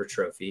first ever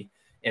trophy.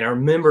 And I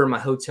remember in my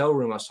hotel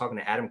room, I was talking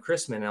to Adam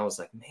Chrisman, and I was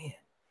like, man,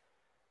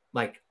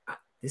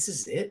 this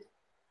is it.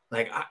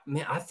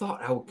 I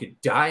thought I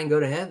could die and go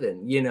to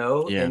heaven,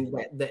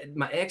 and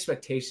my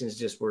expectations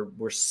just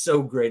were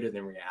so greater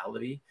than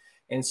reality.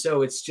 And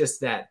so it's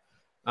just that,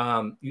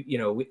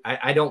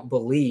 I don't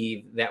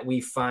believe that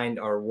we find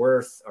our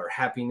worth, our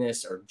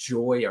happiness, our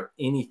joy, or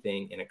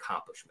anything in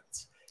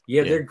accomplishments.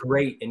 Yeah, they're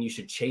great, and you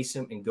should chase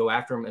them and go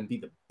after them and be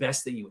the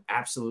best that you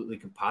absolutely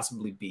can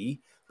possibly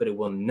be, but it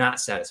will not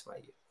satisfy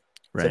you.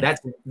 Right.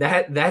 So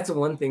that's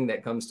one thing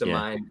that comes to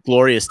mind.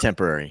 Glory is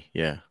temporary.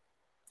 Yeah.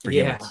 For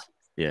humans.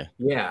 Yeah.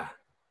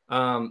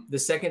 The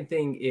second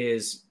thing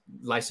is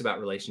life's about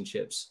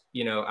relationships.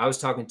 I was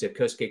talking to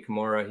Kosuke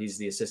Kimura. He's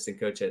the assistant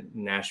coach at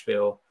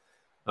Nashville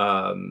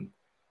Soccer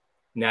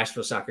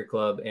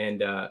Club,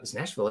 and it's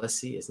Nashville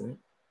SC, isn't it?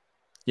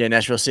 Yeah,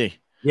 Nashville C.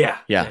 Yeah.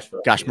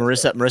 Nashville Gosh, SC,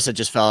 Marissa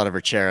just fell out of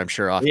her chair, I'm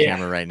sure, off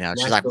camera right now.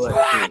 She's Nashville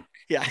like,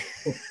 yeah.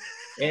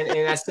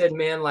 and I said,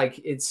 man,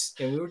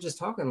 and we were just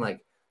talking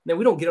no,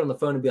 we don't get on the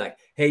phone and be like,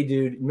 hey,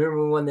 dude, remember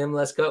when we won the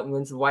MLS Cup and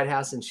went to the White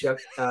House and shook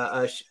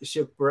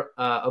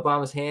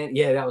Obama's hand?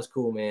 Yeah, that was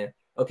cool, man.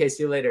 Okay,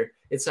 see you later.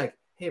 It's like,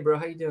 hey, bro,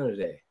 how you doing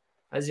today?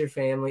 How's your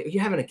family? Are you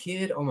having a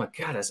kid? Oh, my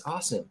God, that's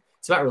awesome.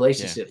 It's about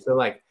relationships.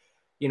 So,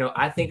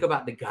 I think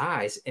about the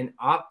guys and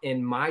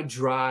my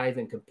drive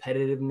and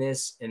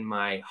competitiveness and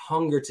my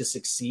hunger to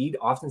succeed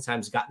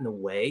oftentimes got in the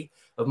way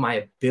of my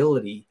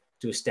ability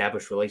to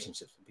establish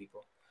relationships with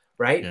people,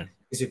 right?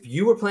 Because if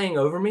you were playing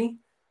over me,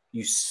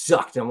 you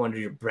sucked. I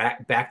wanted your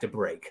back to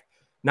break.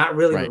 Not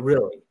really, but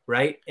really,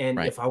 right? And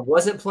if I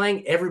wasn't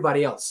playing,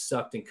 everybody else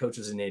sucked and coach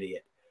was an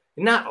idiot.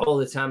 And not all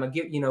the time.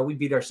 We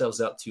beat ourselves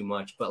up too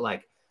much. But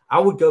I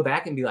would go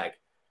back and be like,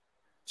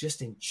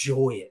 just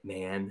enjoy it,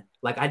 man.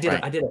 I did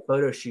a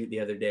photo shoot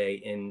the other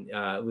day, and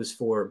it was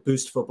for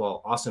Boost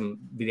Football, awesome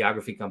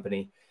videography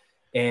company.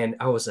 And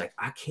I was like,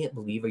 I can't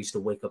believe I used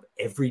to wake up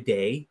every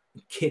day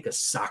and kick a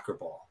soccer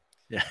ball.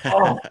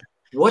 Oh,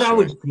 what I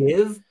would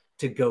give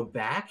to go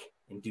back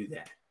and do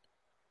that,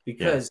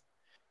 because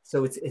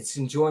so it's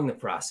enjoying the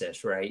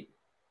process, right?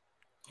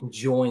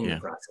 Enjoying the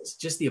process,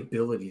 just the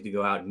ability to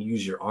go out and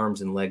use your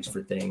arms and legs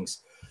for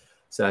things.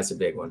 So that's a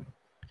big one.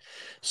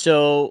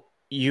 So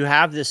you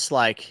have this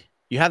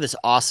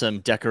awesome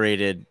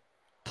decorated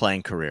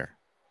playing career,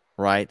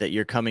 right? That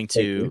you're coming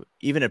to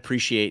even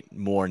appreciate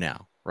more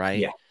now, right?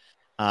 Yeah.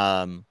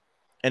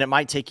 And it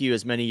might take you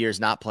as many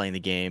years not playing the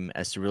game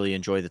as to really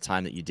enjoy the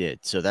time that you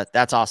did. So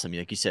that's awesome.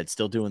 Like you said,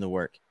 still doing the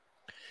work.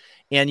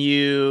 And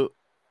you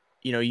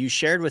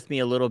shared with me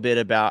a little bit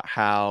about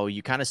how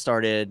you kind of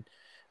started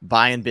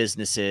buying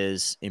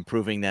businesses,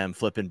 improving them,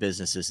 flipping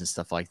businesses and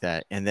stuff like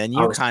that. And then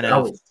I was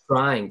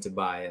trying to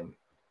buy them.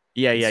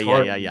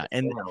 Yeah.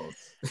 And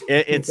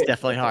it's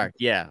definitely hard.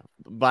 Yeah.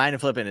 Buying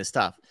and flipping is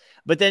tough.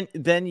 But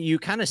then you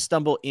kind of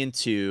stumble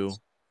into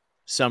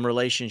some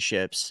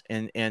relationships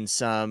and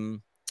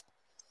some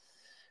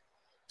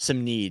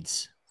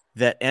needs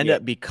that end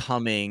up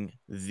becoming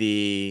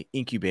the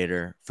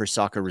incubator for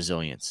soccer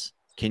resilience.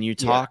 Can you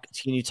talk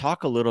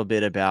a little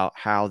bit about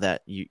how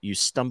that you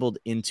stumbled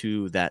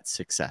into that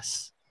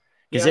success?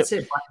 Because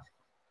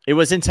it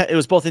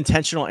was both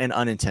intentional and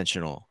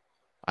unintentional,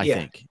 I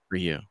think, for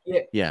you.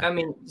 Yeah. I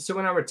mean, so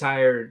when I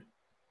retired,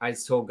 I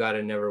told God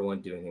I never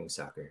want to do anything with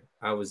soccer.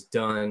 I was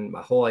done.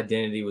 My whole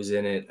identity was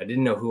in it. I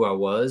didn't know who I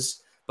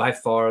was. By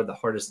far the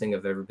hardest thing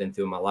I've ever been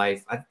through in my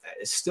life. I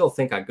still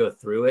think I go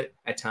through it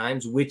at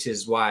times, which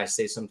is why I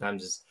say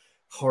sometimes it's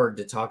hard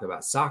to talk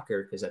about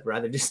soccer, because I'd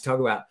rather just talk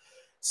about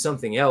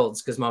something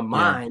else, because my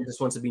mind just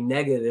wants to be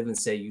negative and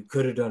say, you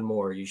could have done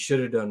more. You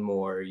should have done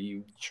more.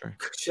 You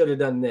should have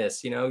done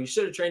this. You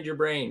should have trained your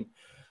brain.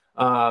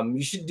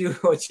 You should do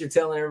what you're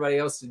telling everybody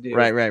else to do.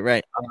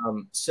 Right.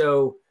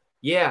 So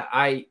yeah,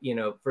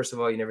 first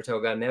of all, you never tell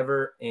God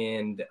never.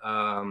 And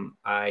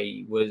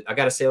I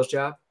got a sales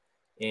job,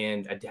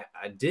 and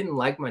I didn't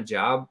like my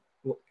job.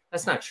 Well,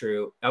 that's not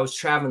true. I was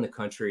traveling the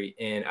country,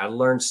 and I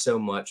learned so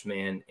much,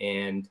 man.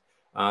 And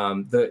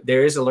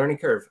there is a learning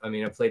curve. I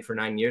mean, I played for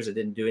 9 years. I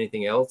didn't do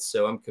anything else.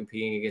 So I'm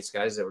competing against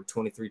guys that were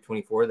 23,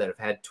 24 that have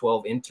had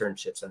 12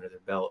 internships under their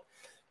belt,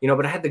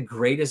 but I had the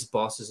greatest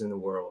bosses in the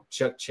world.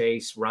 Chuck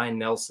Chase, Ryan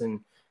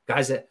Nelson,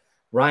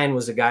 Ryan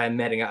was a guy I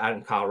met out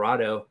in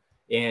Colorado,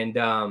 and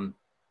I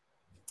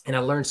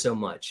learned so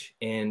much.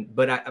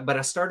 But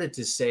I started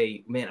to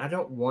say, man, I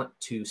don't want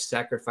to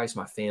sacrifice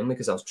my family,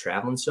 because I was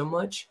traveling so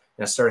much,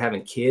 and I started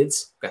having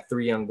kids. Got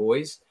 3 young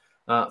boys.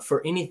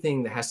 For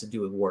anything that has to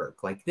do with work.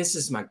 This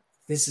is my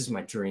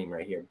dream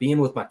right here, being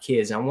with my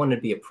kids. I want to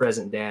be a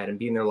present dad and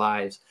be in their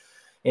lives.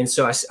 And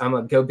so I'm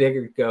a go big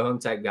or go home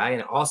type guy.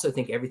 And I also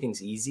think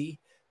everything's easy,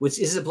 which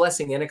is a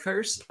blessing and a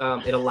curse.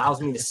 It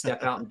allows me to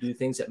step out and do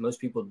things that most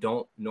people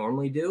don't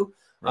normally do.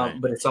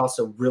 But it's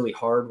also really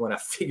hard when I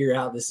figure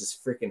out this is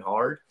freaking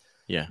hard.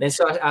 Yeah. And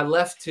so I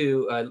left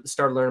to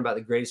start learning about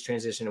the greatest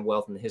transition in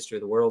wealth in the history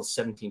of the world,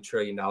 $17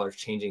 trillion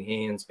changing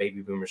hands,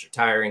 baby boomers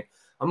retiring.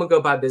 I'm going to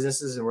go buy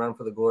businesses and run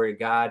for the glory of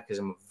God because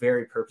I'm a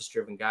very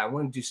purpose-driven guy. I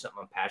want to do something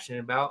I'm passionate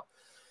about.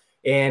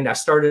 And I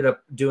started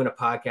doing a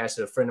podcast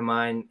with a friend of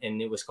mine,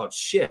 and it was called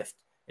Shift.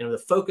 And the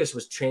focus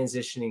was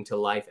transitioning to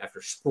life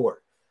after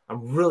sport.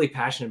 I'm really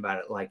passionate about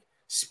it, like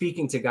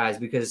speaking to guys,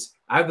 because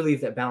I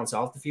believe that balance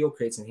off the field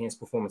creates enhanced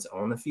performance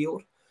on the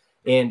field.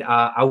 And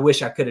I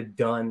wish I could have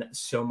done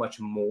so much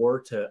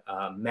more to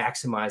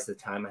maximize the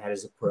time I had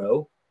as a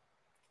pro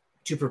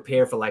to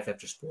prepare for life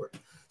after sport.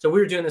 So we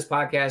were doing this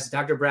podcast.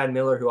 Dr. Brad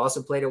Miller, who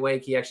also played at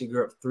Wake, he actually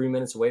grew up 3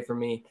 minutes away from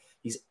me.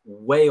 He's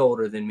way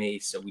older than me,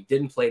 so we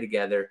didn't play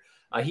together.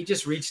 He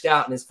just reached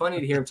out, and it's funny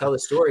to hear him tell the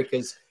story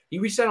because he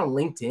reached out on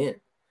LinkedIn.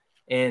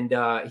 And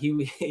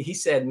he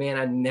said, man,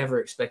 I never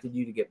expected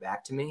you to get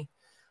back to me.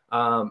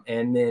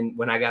 And then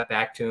when I got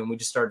back to him, we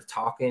just started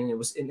talking.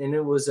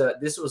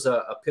 This was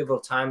a pivotal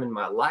time in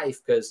my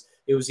life because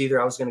it was either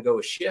I was going to go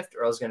with Shift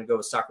or I was going to go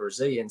with Soccer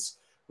Resilience,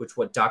 which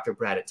what Dr.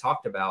 Brad had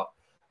talked about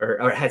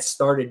or had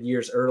started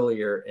years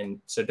earlier. And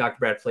so Dr.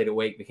 Brad played at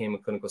Wake, became a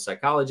clinical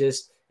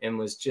psychologist, and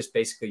was just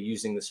basically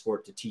using the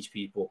sport to teach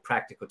people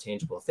practical,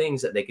 tangible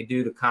things that they could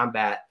do to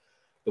combat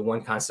the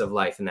one constant of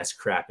life, and that's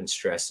crap and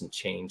stress and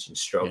change and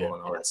struggle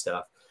and all that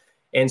stuff.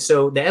 And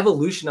so the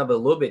evolution of it a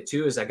little bit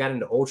too is I got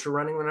into ultra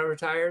running when I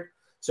retired.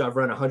 So I've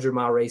run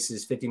 100-mile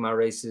races, 50-mile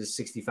races,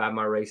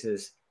 65-mile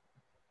races.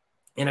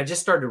 And I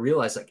just started to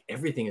realize like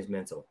everything is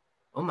mental.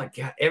 Oh my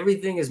God,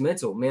 everything is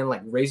mental, man.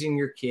 Like raising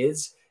your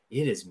kids,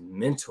 it is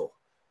mental,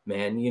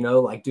 man. You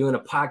know, like doing a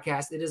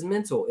podcast, it is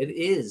mental. It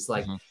is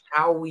like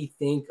how we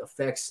think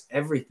affects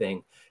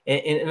everything.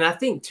 And I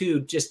think too,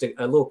 just a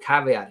little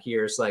caveat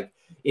here is like,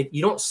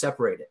 you don't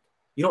separate it.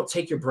 You don't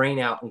take your brain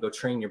out and go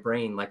train your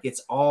brain. Like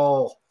it's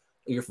all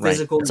your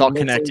physical, right. It's all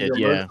mental, connected.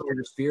 your Yeah.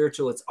 your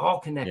spiritual, it's all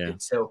connected. Yeah.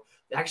 So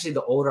actually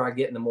the older I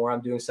get and the more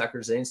I'm doing Soccer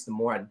Resilience, the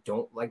more I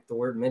don't like the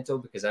word mental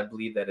because I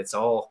believe that it's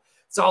all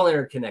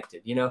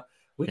interconnected. You know,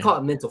 we call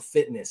it mental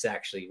fitness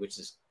actually, which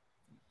is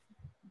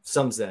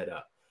sums that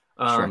up.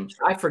 Sure.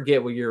 I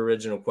forget what your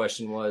original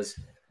question was.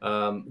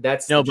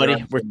 That's no,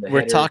 buddy.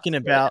 We're talking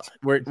about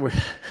we're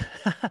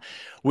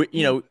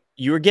you know,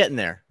 you were getting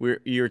there.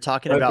 You were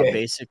talking about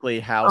basically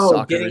how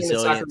soccer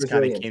resilience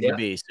kind of came to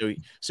be.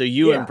 So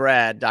you and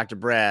Brad, Dr.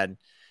 Brad,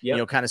 you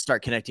know, kind of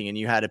start connecting, and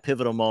you had a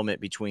pivotal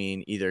moment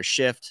between either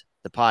Shift,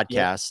 the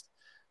podcast,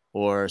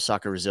 or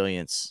Soccer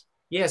Resilience.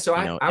 Yeah. So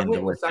I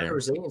went with Soccer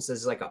Resilience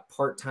as like a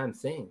part-time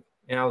thing,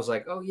 and I was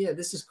like, oh yeah,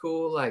 this is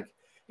cool. Like,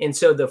 and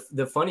so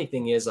the funny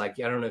thing is, like,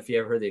 I don't know if you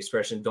ever heard the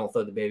expression, "Don't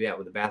throw the baby out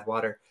with the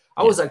bathwater."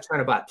 I was like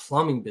trying to buy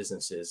plumbing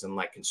businesses and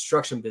like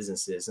construction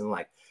businesses. And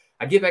like,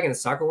 I get back in the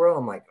soccer world.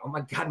 I'm like, oh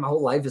my God, my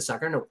whole life is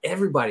soccer. I know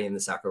everybody in the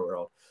soccer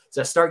world.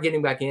 So I start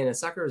getting back in, and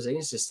Soccer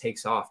Resilience just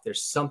takes off.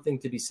 There's something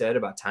to be said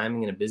about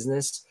timing in a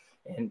business,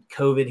 and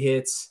COVID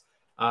hits.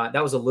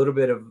 That was a little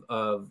bit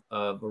of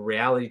a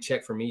reality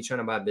check for me trying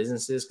to buy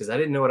businesses because I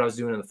didn't know what I was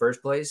doing in the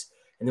first place.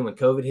 And then when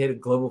COVID hit, a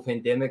global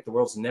pandemic, the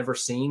world's never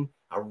seen,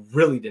 I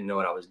really didn't know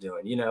what I was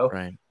doing, you know?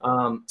 Right.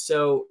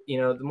 So, you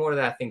know, the more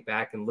that I think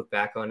back and look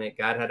back on it,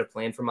 God had a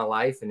plan for my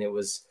life, and it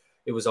was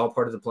all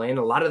part of the plan.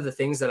 A lot of the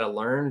things that I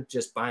learned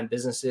just buying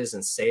businesses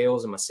and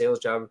sales and my sales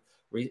job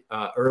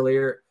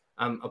earlier,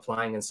 I'm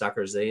applying in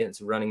Soccer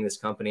Resilience, running this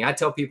company. I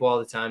tell people all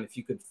the time, if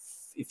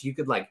you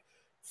could like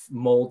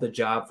mold the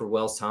job for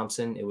Wells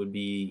Thompson, it would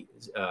be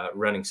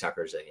running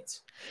Soccer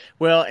Resilience.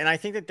 Well, and I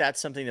think that that's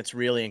something that's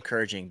really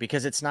encouraging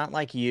because it's not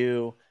like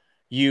you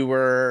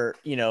were,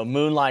 you know,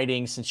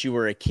 moonlighting since you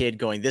were a kid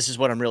going, this is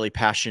what I'm really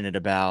passionate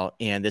about,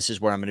 and this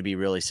is where I'm going to be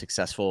really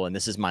successful, and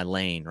this is my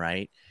lane,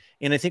 right?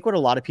 And I think what a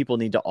lot of people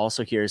need to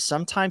also hear is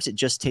sometimes it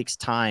just takes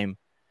time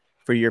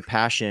for your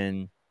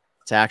passion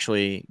to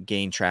actually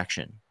gain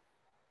traction.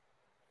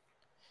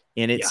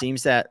 And it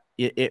seems that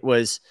it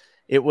was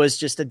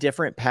just a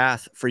different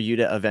path for you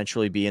to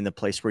eventually be in the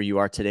place where you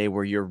are today,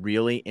 where you're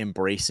really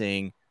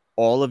embracing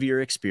all of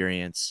your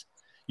experience,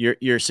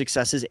 your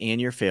successes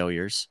and your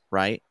failures,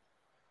 right?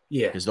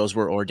 Yeah. Because those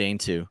were ordained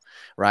to,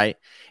 right?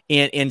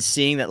 And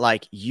seeing that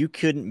like you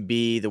couldn't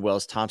be the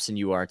Wells Thompson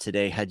you are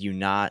today had you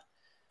not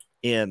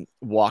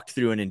walked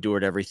through and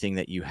endured everything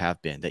that you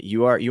have been. That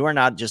you are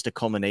not just a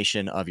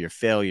culmination of your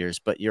failures,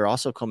 but you're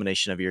also a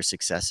culmination of your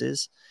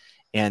successes,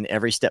 and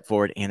every step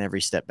forward and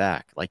every step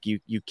back. Like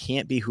you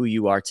can't be who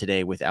you are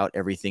today without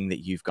everything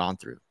that you've gone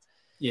through.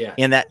 Yeah.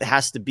 And that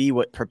has to be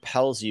what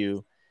propels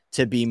you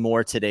to be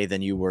more today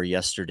than you were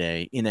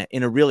yesterday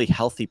in a really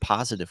healthy,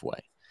 positive way.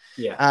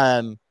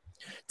 Yeah.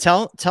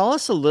 Tell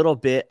us a little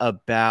bit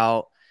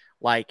about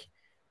like,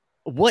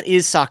 what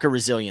is Soccer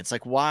Resilience?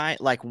 Like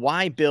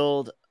why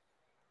build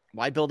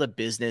a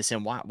business,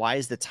 and why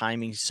is the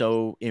timing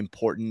so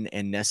important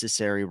and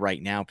necessary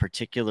right now,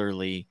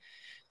 particularly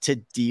to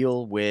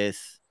deal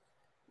with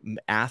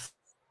athletes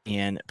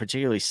and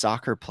particularly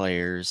soccer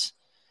players,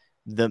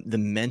 the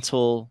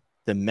mental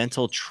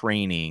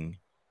training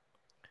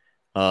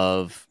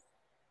of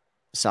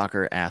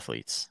soccer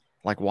athletes?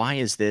 Like, why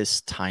is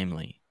this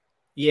timely?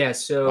 Yeah. Why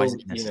So, is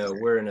it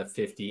necessary? we're in a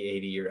 50,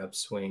 80-year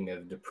upswing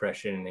of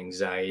depression,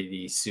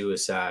 anxiety,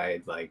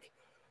 suicide, and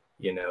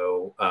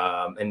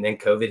then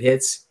COVID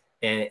hits,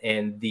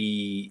 and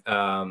the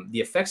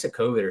effects of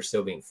COVID are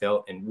still being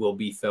felt and will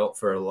be felt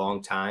for a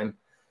long time.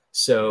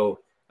 So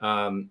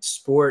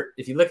sport,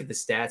 if you look at the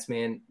stats,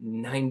 man,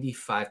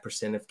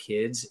 95% of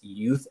kids,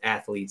 youth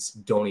athletes,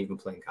 don't even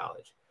play in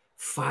college.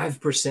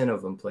 5%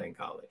 of them play in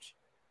college.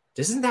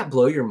 Doesn't that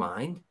blow your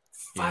mind?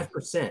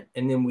 5%.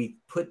 And then we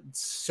put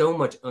so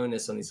much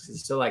onus on these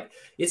kids. So like,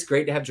 it's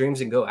great to have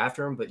dreams and go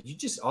after them, but you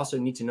just also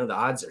need to know the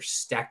odds are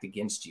stacked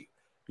against you.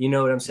 You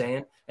know what I'm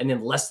saying? And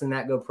then less than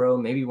that go pro,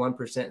 maybe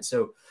 1%.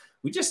 So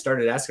we just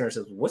started asking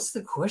ourselves, what's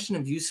the question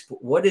of youth?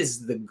 What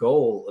is the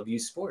goal of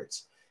youth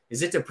sports?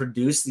 Is it to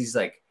produce these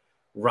like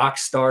rock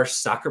star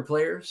soccer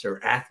players or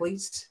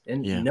athletes?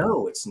 And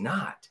no, it's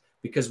not,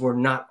 because we're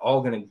not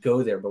all going to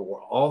go there, but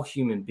we're all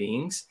human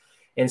beings.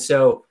 And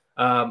so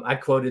I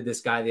quoted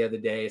this guy the other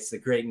day. It's the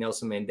great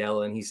Nelson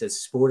Mandela. And he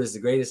says, sport is the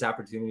greatest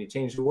opportunity to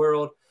change the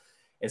world.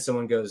 And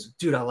someone goes,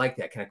 dude, I like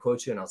that. Can I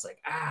quote you? And I was like,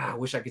 I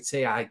wish I could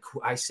say I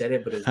said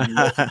it, but it's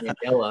Nelson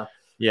Mandela.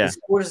 Yeah.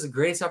 Sport is the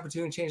greatest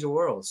opportunity to change the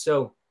world.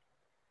 So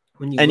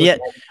when you and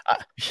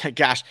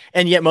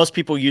yet most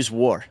people use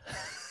war,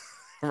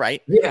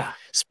 right? Yeah.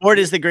 Sport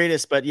is the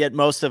greatest, but yet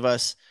most of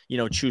us,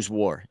 choose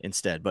war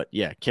instead. But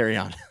yeah, carry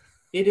on.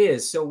 It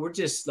is. So we're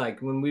just like,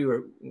 when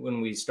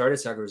we started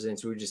Soccer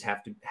Resilience, we were just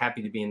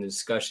happy to be in the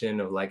discussion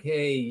of like,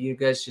 hey, you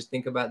guys just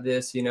think about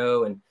this,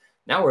 and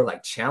now we're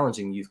like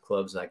challenging youth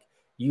clubs. Like,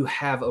 you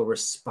have a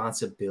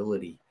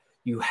responsibility.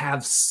 You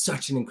have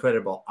such an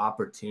incredible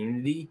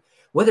opportunity,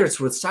 whether it's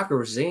with Soccer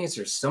Resilience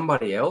or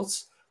somebody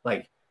else,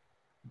 like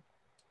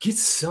get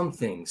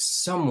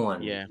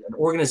someone, an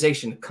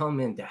organization to come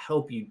in to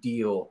help you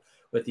deal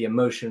with the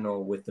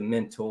emotional, with the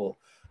mental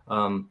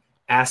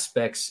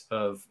aspects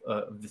of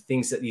the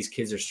things that these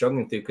kids are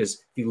struggling through. Because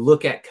if you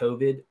look at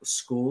COVID,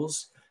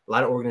 schools, a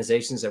lot of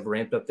organizations have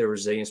ramped up their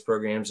resilience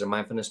programs or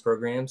mindfulness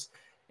programs,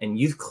 and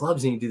youth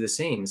clubs need to do the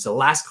same. It's the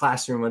last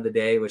classroom of the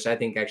day, which I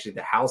think actually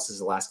the house is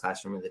the last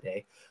classroom of the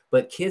day.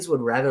 But kids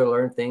would rather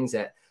learn things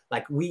that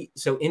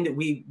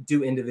we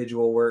do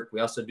individual work. We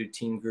also do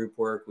team group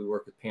work. We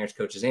work with parents,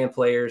 coaches, and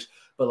players.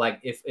 But like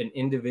if an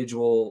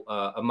individual,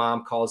 a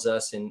mom calls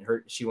us and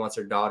she wants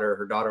her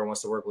daughter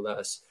wants to work with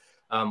us,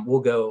 we'll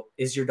go,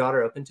 is your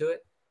daughter open to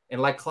it?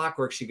 And like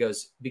clockwork, she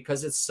goes,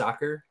 because it's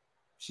soccer,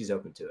 she's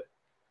open to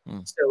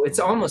it. So it's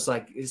almost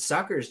like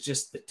soccer is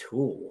just the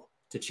tool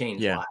to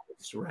change lives,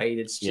 right?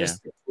 It's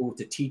just the tool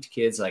to teach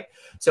kids.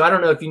 So I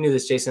don't know if you knew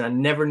this, Jason. I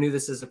never knew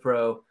this as a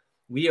pro.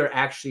 We are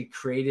actually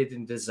created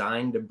and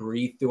designed to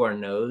breathe through our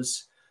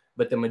nose,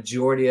 but the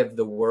majority of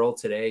the world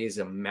today is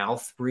a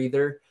mouth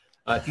breather.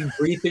 If you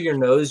breathe through your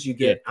nose, you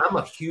get, I'm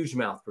a huge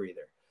mouth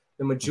breather.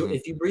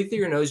 If you breathe through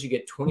your nose, you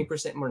get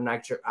 20% more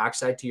nitric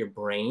oxide to your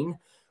brain,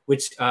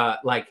 which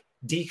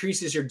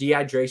decreases your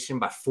dehydration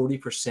by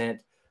 40%,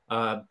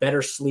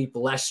 better sleep,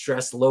 less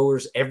stress,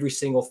 lowers every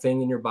single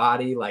thing in your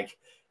body. Like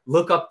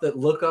look up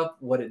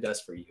what it does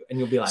for you, and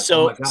you'll be like,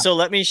 oh my God. So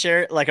let me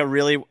share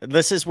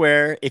this is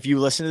where, if you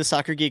listen to the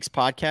Soccer Geeks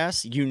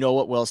podcast, you know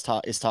what Will's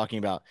is talking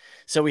about.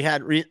 So we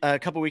had a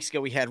couple weeks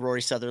ago, we had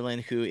Rory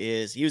Sutherland,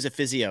 he was a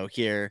physio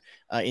here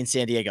in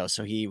San Diego.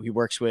 So he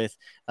works with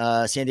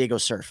San Diego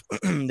Surf,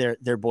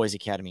 their boys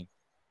academy.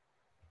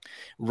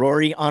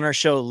 Rory on our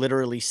show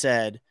literally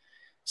said,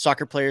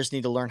 soccer players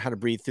need to learn how to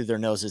breathe through their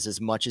noses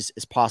as much as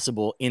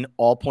possible in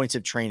all points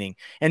of training.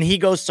 And he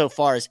goes so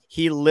far as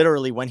he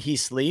literally, when he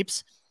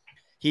sleeps,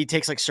 he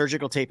takes like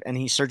surgical tape and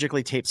he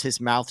surgically tapes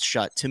his mouth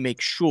shut to make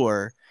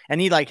sure.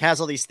 And he has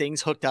all these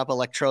things hooked up,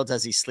 electrodes,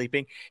 as he's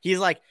sleeping. He's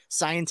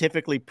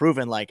scientifically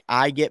proven,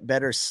 I get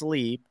better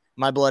sleep.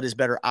 My blood is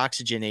better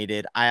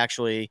oxygenated. I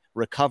actually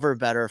recover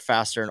better,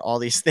 faster, and all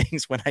these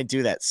things when I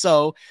do that.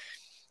 So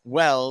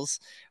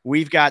Wells,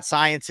 we've got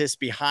scientists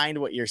behind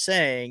what you're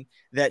saying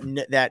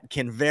that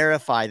can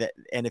verify that.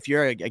 And if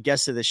you're a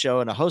guest of the show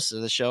and a host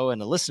of the show and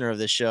a listener of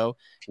this show,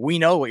 we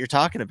know what you're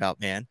talking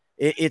about, man.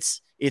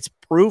 It's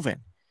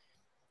proven.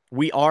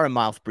 We are a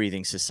mouth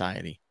breathing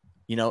society,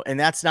 and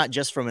that's not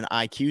just from an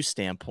IQ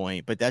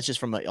standpoint, but that's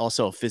just from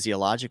also a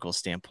physiological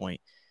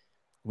standpoint.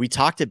 We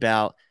talked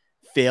about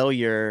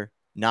failure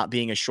not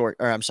being a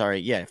shortcut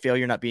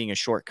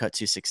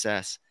to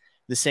success.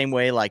 The same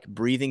way,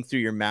 breathing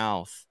through your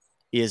mouth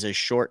is a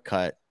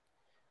shortcut,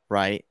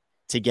 right,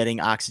 to getting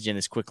oxygen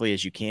as quickly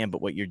as you can.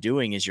 But what you're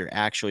doing is you're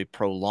actually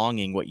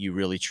prolonging what you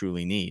really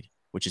truly need,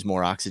 which is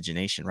more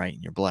oxygenation, right,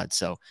 in your blood.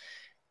 So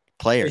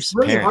players, it's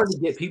really parents, hard to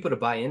get people to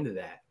buy into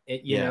that.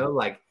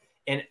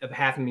 And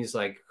half of me is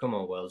like, come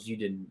on, Wells, you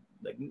didn't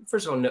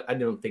first of all, no, I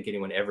don't think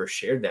anyone ever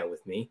shared that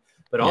with me,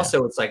 but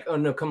also it's like, oh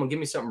no, come on, give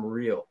me something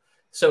real.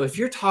 So if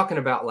you're talking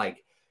about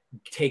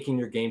taking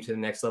your game to the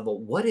next level,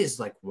 what is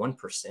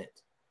 1%?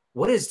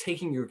 What is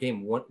taking your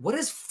game what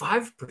is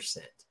 5%?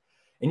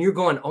 And you're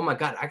going, oh my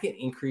God, I can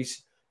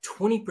increase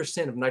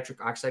 20% of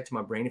nitric oxide to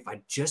my brain if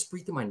I just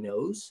breathe through my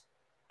nose.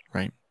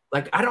 Right.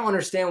 I don't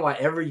understand why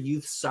every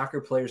youth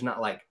soccer player is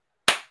not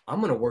I'm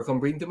going to work on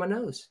breathing through my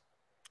nose.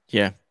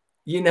 Yeah.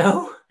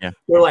 Yeah.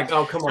 We're like,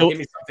 oh, come on, So give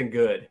me something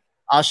good.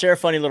 I'll share a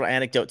funny little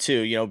anecdote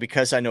too,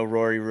 because I know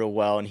Rory real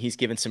well and he's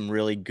given some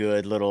really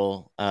good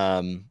little,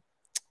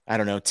 I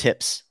don't know,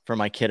 tips for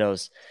my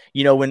kiddos.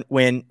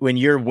 When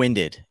you're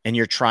winded and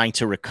you're trying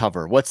to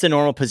recover, what's the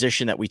normal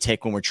position that we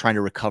take when we're trying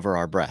to recover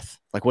our breath?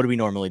 Like, what do we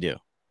normally do?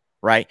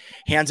 Right?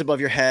 Hands above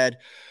your head,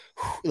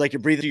 like you're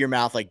breathing through your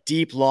mouth, like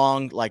deep,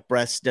 long, like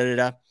breaths, da, da,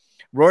 da.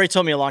 Rory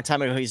told me a long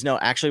time ago, no,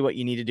 actually what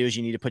you need to do is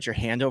you need to put your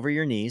hand over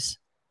your knees.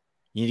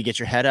 You need to get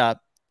your head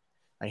up,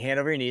 like hand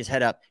over your knees,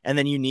 head up. And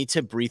then you need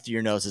to breathe through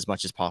your nose as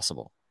much as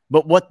possible.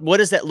 But what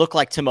does that look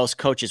like to most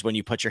coaches when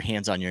you put your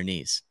hands on your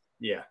knees?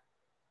 Yeah.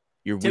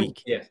 You're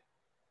weak. Yeah.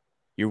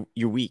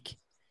 You're weak.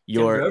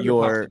 You're talks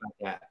about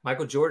that.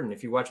 Michael Jordan,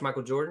 if you watch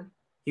Michael Jordan,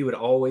 he would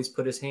always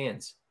put his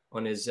hands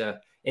on his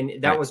and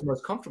that was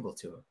most comfortable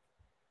to him.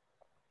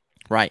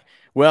 Right.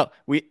 Well,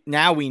 we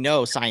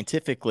know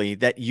scientifically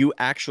that you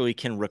actually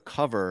can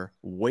recover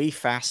way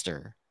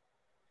faster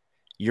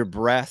your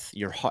breath,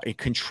 your heart,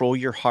 control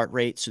your heart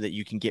rate so that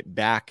you can get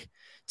back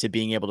to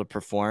being able to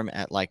perform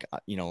at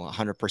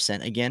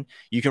 100% again.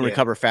 You can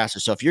recover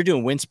faster. So if you're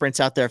doing wind sprints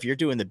out there, if you're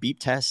doing the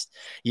beep test,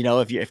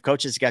 if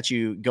coaches got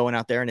you going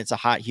out there and it's a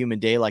hot, humid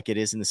day like it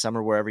is in the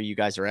summer wherever you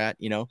guys are at,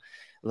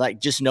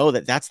 just know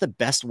that that's the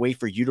best way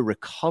for you to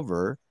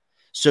recover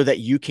so that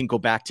you can go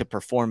back to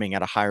performing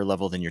at a higher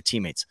level than your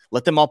teammates.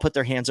 Let them all put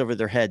their hands over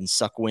their head and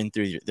suck wind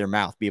through their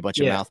mouth, be a bunch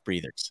of mouth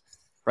breathers.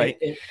 Right.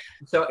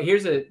 So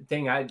here's a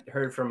thing I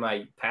heard from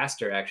my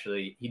pastor.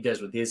 Actually, he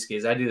does with his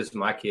kids. I do this with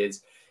my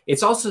kids.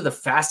 It's also the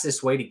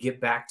fastest way to get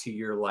back to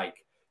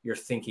your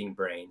thinking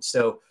brain.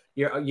 So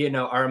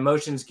our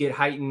emotions get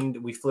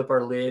heightened. We flip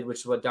our lid,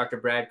 which is what Dr.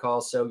 Brad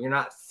calls. So you're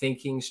not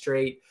thinking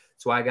straight.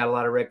 That's why I got a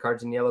lot of red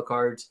cards and yellow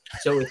cards.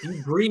 So if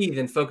you breathe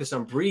and focus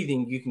on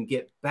breathing, you can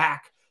get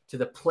back to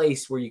the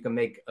place where you can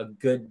make a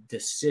good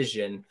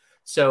decision.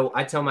 So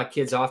I tell my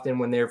kids often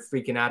when they're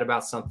freaking out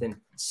about something,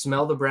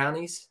 smell the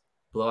brownies,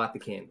 blow out the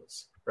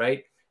candles,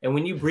 right? And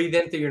when you breathe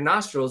in through your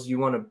nostrils, you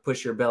want to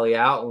push your belly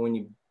out. And when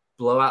you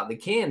blow out the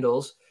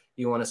candles,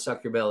 you want to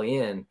suck your belly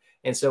in.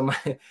 And so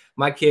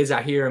my kids,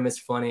 I hear them, it's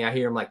funny. I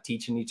hear them like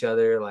teaching each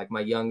other. Like my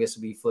youngest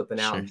will be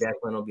flipping out and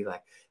Declan will be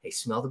like, hey,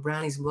 smell the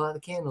brownies and blow out the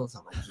candles.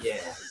 I'm like,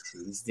 yeah,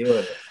 he's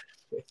doing it.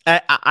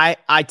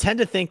 I tend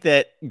to think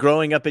that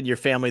growing up in your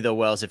family, though,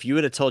 Wells, if you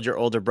would have told your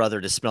older brother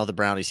to smell the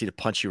brownies, he'd have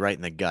punched you right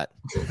in the gut.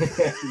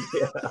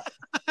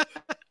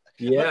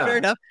 Yeah. Fair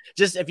enough.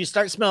 Just if you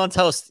start smelling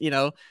toast,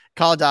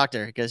 call a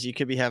doctor because you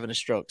could be having a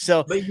stroke.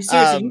 So, but you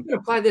seriously, you can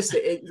apply this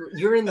to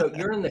you're in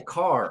the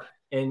car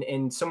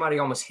and somebody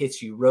almost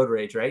hits you, road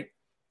rage, right?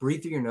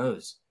 Breathe through your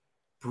nose.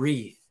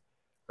 Breathe,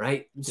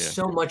 right? Yeah.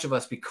 So much of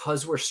us,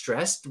 because we're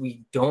stressed,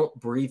 we don't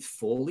breathe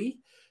fully.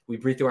 We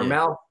breathe through our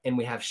mouth and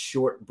we have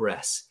short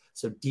breaths.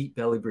 So deep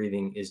belly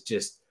breathing is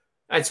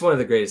it's one of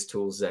the greatest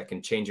tools that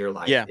can change your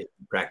life if you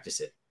practice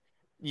it.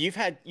 You've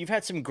had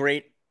some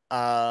great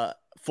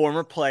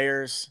former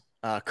players,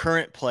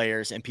 current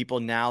players, and people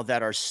now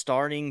that are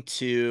starting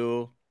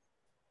to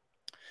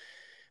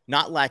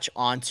not latch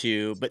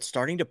onto, but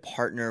starting to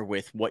partner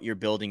with what you're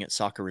building at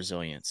Soccer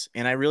Resilience.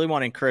 And I really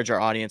want to encourage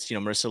our audience,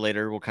 Marissa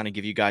later will kind of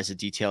give you guys the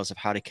details of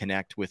how to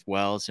connect with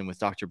Wells and with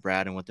Dr.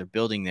 Brad and what they're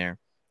building there.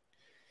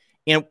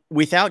 And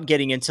without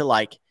getting into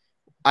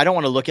I don't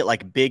want to look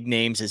at big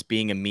names as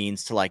being a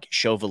means to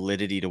show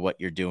validity to what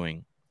you're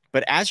doing.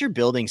 But as you're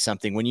building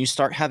something, when you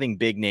start having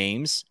big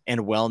names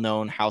and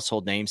well-known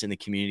household names in the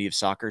community of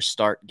soccer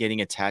start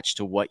getting attached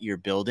to what you're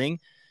building,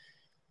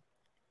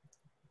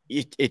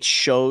 it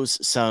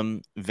shows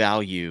some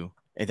value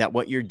that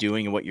what you're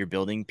doing and what you're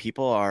building,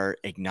 people are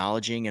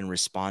acknowledging and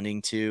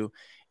responding to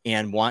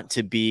and want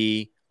to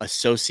be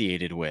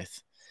associated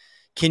with.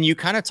 Can you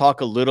kind of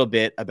talk a little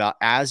bit about,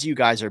 as you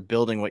guys are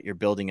building what you're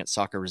building at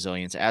Soccer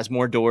Resilience, as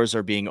more doors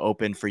are being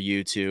opened for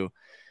you to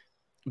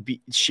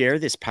share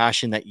this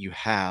passion that you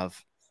have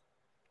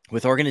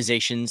with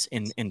organizations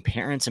and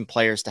parents and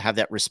players to have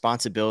that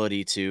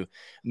responsibility to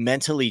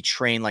mentally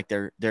train, like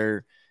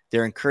they're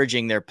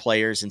encouraging their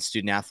players and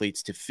student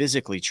athletes to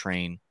physically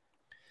train?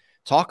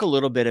 Talk a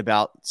little bit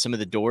about some of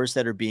the doors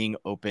that are being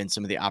opened,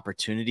 some of the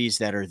opportunities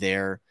that are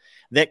there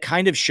that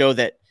kind of show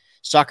that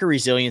Soccer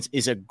Resilience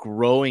is a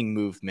growing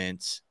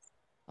movement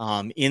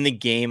in the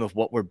game of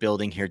what we're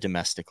building here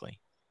domestically.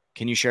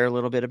 Can you share a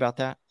little bit about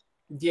that?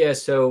 Yeah,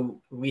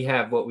 so we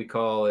have what we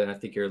call, and I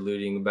think you're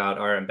alluding about,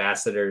 our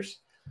ambassadors.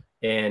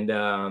 And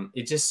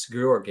it just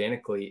grew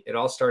organically. It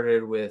all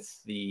started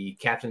with the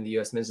captain of the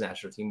U.S. men's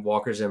national team,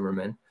 Walker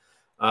Zimmerman.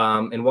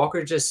 And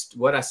Walker, just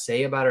what I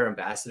say about our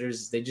ambassadors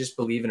is they just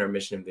believe in our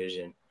mission and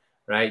vision,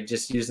 right?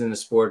 Just using the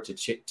sport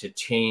to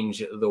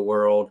change the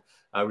world.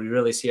 We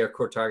really see our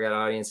core target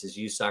audience as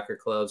youth soccer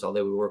clubs,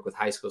 although we work with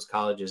high schools,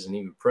 colleges, and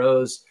even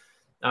pros.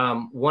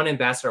 One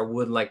ambassador I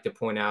would like to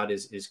point out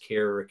is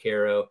Kara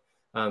Ricaro.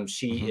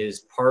 She is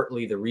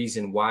partly the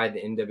reason why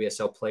the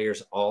NWSL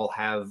players all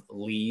have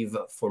leave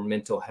for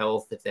mental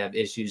health if they have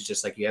issues,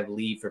 just like you have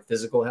leave for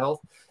physical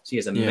health. She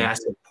is a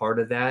massive part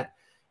of that.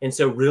 And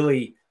so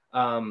really,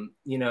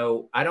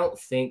 I don't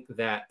think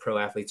that pro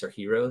athletes are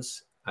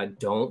heroes. I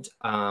don't.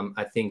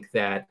 I think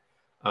that,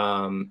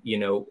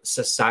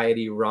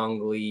 society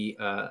wrongly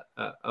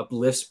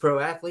uplifts pro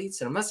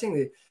athletes. And I'm not saying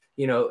that,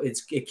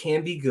 it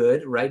can be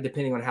good, right?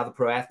 Depending on how the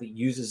pro athlete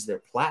uses their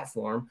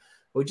platform.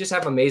 We just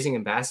have amazing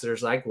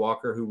ambassadors like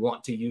Walker who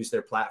want to use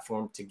their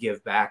platform to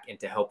give back and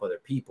to help other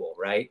people,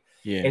 right?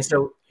 Yeah. And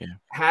so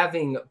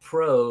having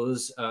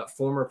pros,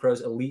 former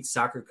pros, elite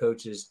soccer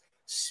coaches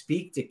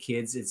speak to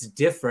kids, it's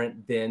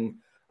different than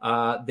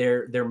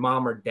their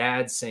mom or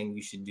dad saying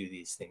you should do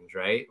these things,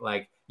 right?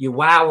 Like you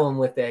wow them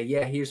with that,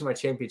 yeah, here's my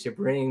championship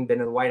ring, been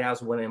in the White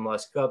House, won an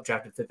MLS Cup,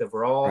 drafted 5th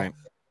overall, Right.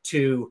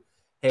 to,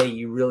 hey,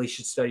 you really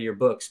should study your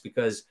books,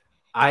 because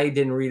I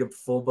didn't read a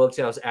full book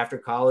till I was after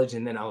college,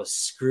 and then I was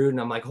screwed. And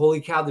I'm like,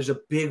 holy cow, there's a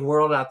big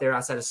world out there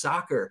outside of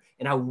soccer.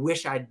 And I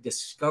wish I'd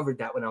discovered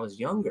that when I was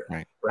younger.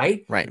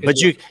 Right.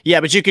 But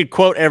you could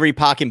quote every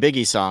Pac and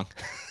Biggie song.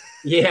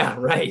 Yeah.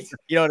 Right.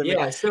 You know what I mean?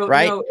 Yeah. So,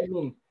 right.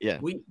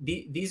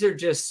 These are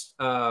just,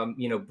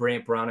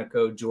 Brant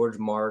Bronico, George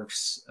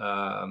Marks,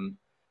 Sam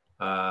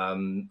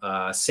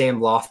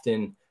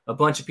Lofton, a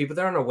bunch of people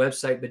that are on our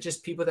website, but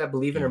just people that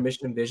believe in our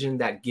mission and vision,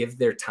 that give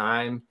their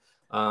time,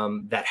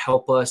 that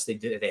help us.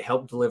 They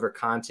help deliver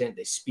content.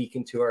 They speak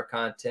into our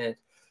content.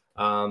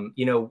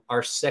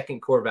 Our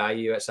second core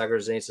value at Soccer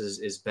Resilience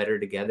is better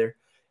together.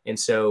 And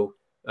so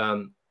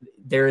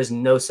there is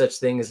no such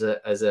thing as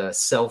a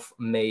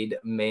self-made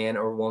man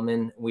or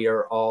woman. We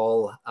are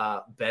all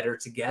better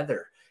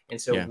together. And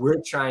so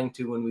we're trying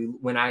to,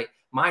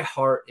 my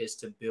heart is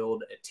to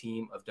build a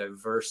team of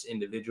diverse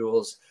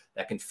individuals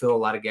that can fill a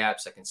lot of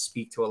gaps, that can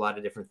speak to a lot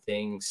of different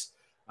things,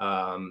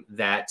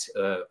 that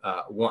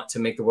want to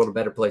make the world a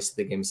better place to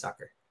the game of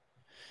soccer.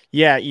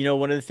 Yeah.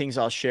 One of the things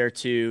I'll share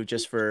too,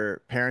 just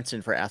for parents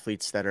and for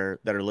athletes that are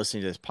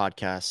listening to this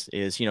podcast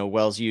is,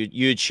 Wells,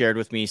 you had shared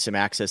with me some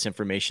access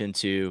information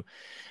to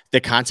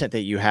the content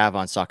that you have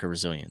on Soccer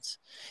Resilience.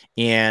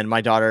 And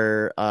my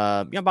daughter,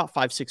 about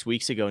 5-6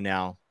 weeks ago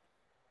now,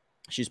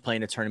 she's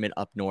playing a tournament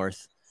up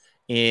north.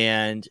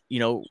 And,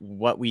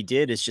 what we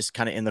did is just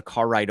kind of in the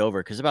car ride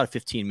over, because about a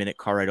 15-minute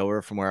car ride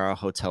over from where our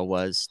hotel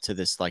was to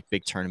this like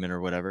big tournament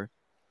or whatever.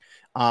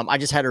 I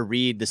just had to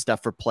read the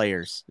stuff for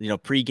players,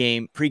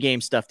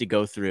 pregame stuff to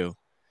go through.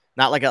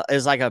 Not like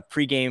it's like a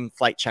pregame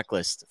flight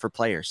checklist for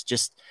players.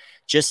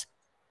 Just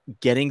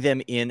getting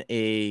them in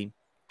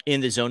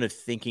the zone of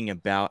thinking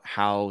about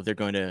how they're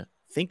going to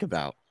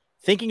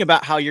thinking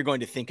about how you're going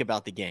to think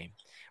about the game.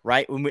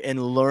 Right.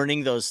 And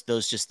learning those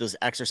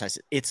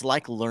exercises. It's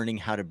like learning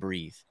how to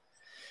breathe,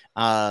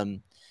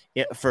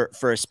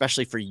 for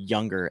especially for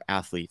younger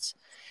athletes.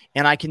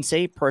 And I can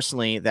say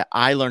personally that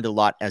I learned a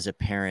lot as a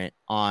parent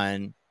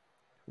on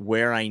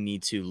where I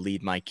need to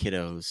lead my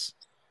kiddos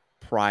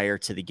prior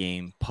to the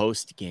game,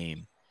 post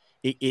game.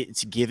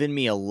 It's given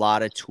me a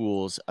lot of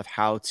tools of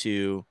how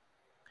to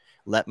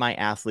let my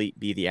athlete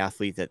be the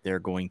athlete that they're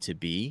going to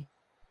be,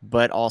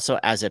 but also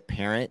as a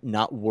parent,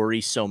 not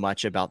worry so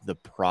much about the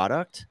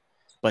product,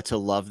 but to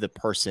love the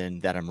person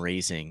that I'm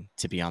raising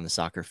to be on the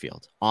soccer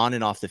field, on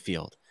and off the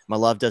field. My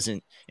love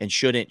doesn't and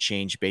shouldn't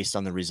change based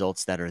on the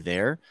results that are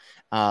there,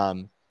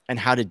 and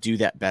how to do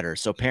that better.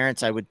 So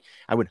parents, I would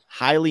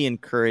highly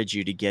encourage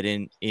you to get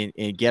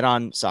get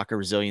on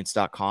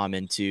soccerresilience.com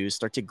and to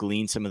start to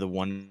glean some of the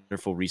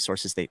wonderful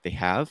resources they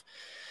have.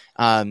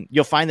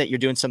 You'll find that you're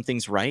doing some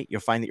things right.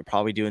 You'll find that you're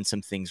probably doing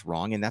some things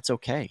wrong, and that's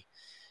okay.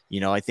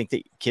 I think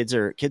that kids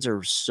are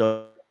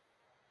so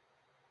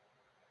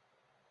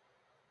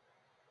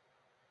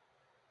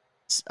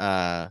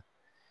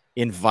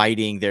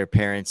inviting their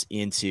parents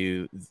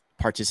into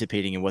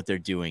participating in what they're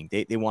doing.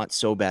 They want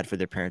so bad for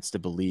their parents to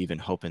believe and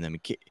hope in them.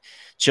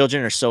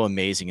 Children are so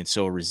amazing and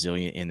so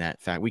resilient in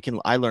that fact.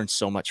 I learned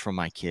so much from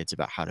my kids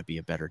about how to be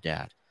a better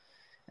dad,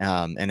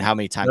 and how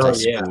many times I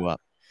screw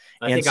up.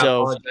 I think I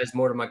apologize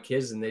more to my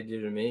kids than they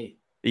do to me.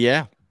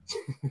 Yeah.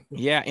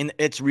 Yeah. And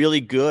it's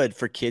really good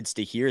for kids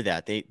to hear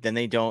that.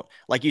 They don't,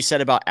 like you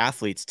said about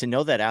athletes, to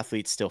know that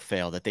athletes still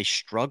fail, that they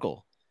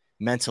struggle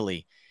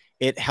mentally.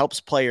 It helps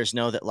players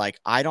know that, like,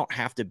 I don't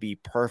have to be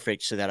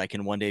perfect so that I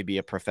can one day be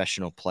a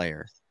professional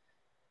player,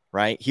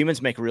 right?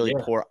 Humans make really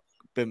poor,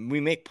 but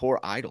we make poor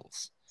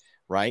idols,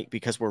 right?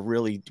 Because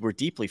we're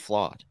deeply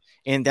flawed.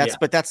 And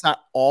but that's not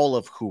all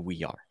of who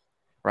we are.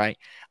 Right.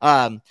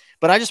 But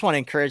I just want to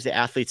encourage the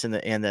athletes and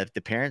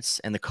the parents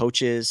and the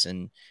coaches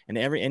and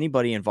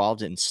anybody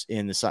involved in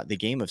the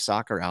game of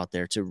soccer out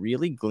there to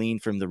really glean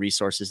from the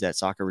resources that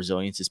Soccer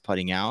Resilience is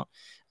putting out.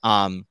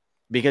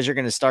 Because you're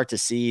going to start to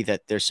see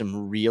that there's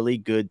some really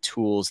good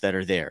tools that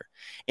are there.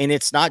 And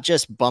it's not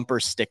just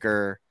bumper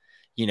sticker,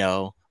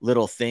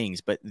 little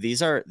things, but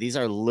these are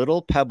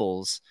little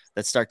pebbles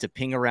that start to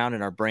ping around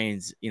in our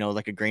brains,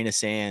 like a grain of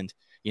sand,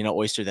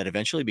 oyster that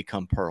eventually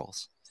become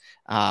pearls.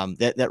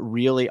 That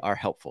really are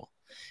helpful.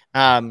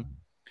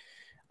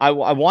 I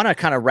want to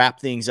kind of wrap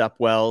things up,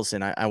 Wells,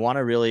 and I want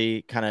to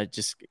really kind of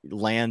just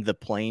land the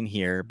plane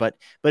here. But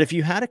if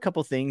you had a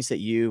couple things that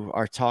you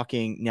are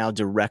talking now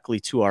directly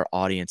to our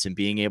audience and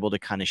being able to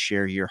kind of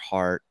share your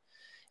heart,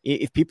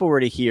 if people were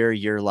to hear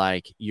your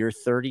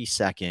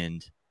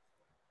 30-second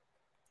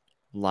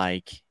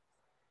like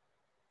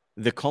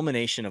the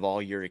culmination of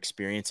all your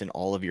experience and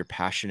all of your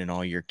passion and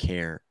all your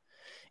care.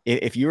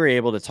 If you were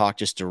able to talk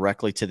just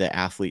directly to the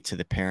athlete, to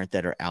the parent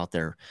that are out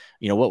there,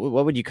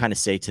 what would you kind of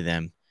say to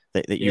them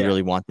that you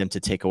really want them to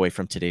take away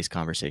from today's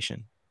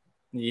conversation?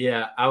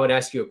 Yeah, I would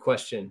ask you a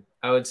question.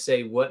 I would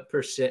say, what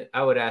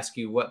percentage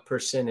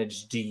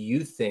do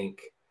you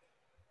think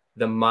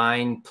the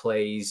mind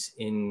plays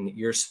in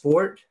your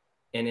sport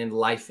and in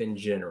life in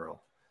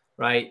general?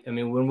 Right. I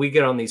mean, when we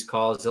get on these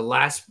calls,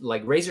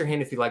 raise your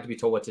hand if you'd like to be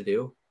told what to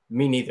do.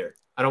 Me neither.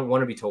 I don't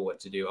want to be told what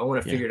to do. I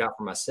want to figure it out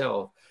for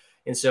myself.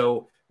 And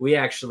so we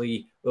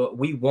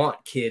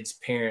want kids,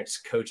 parents,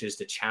 coaches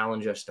to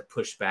challenge us, to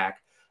push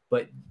back.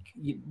 But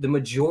the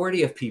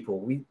majority of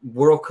people,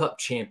 World Cup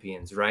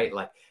champions, right?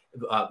 Like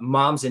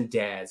moms and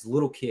dads,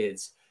 little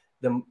kids,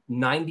 the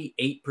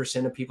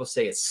 98% of people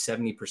say it's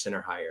 70%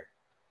 or higher.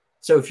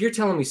 So if you're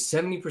telling me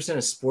 70%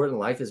 of sport and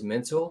life is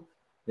mental,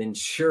 then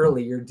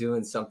surely you're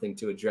doing something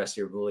to address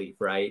your belief,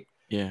 right?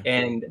 Yeah.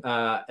 And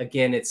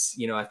again, it's,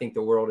 I think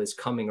the world is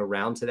coming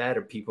around to that,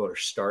 or people are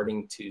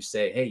starting to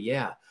say, hey,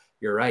 yeah,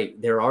 you're right.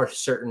 There are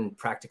certain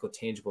practical,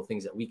 tangible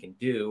things that we can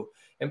do.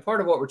 And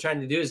part of what we're trying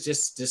to do is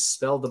just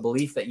dispel the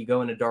belief that you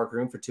go in a dark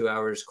room for 2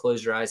 hours,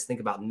 close your eyes, think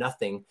about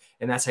nothing,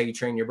 and that's how you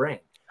train your brain,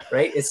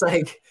 right? It's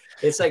like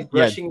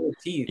brushing your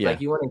teeth. Yeah.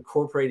 Like you want to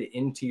incorporate it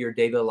into your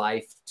daily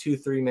life,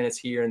 2-3 minutes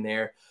here and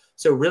there.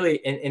 So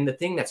really, and the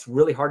thing that's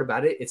really hard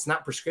about it, it's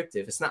not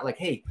prescriptive. It's not like,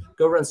 hey,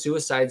 go run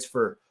suicides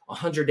for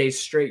 100 days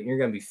straight and you're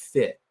going to be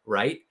fit,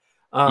 right?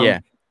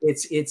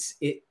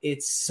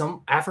 It's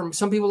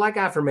some people like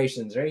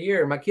affirmations right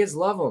here. My kids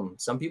love them.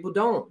 Some people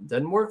don't.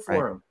 Doesn't work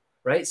for them,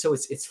 right? So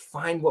it's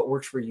find what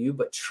works for you,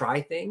 but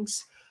try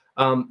things.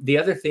 The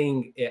other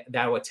thing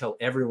that I would tell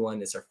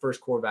everyone is our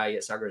first core value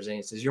at Soccer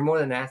Resilience is you're more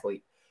than an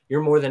athlete. You're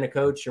more than a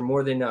coach. You're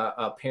more than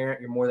a parent.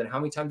 You're more than how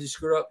many times you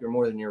screw up. You're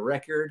more than your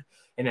record.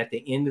 And at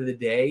the end of the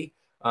day,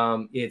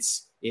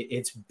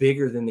 it's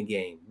bigger than the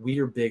game. We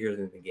are bigger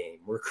than the game.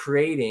 We're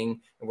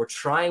creating and we're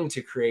trying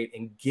to create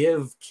and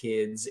give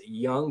kids,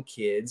 young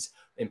kids,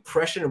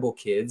 impressionable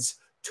kids,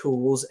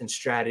 tools and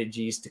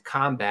strategies to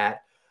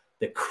combat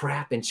the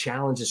crap and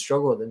challenge and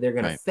struggle that they're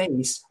going to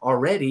face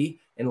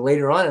already and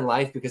later on in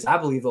life, because I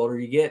believe the older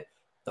you get,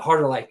 the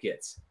harder life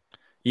gets.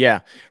 Yeah.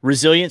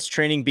 Resilience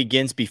training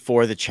begins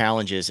before the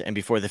challenges and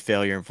before the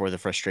failure and before the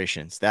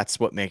frustrations. That's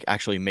what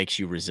actually makes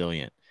you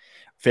resilient.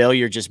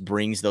 Failure just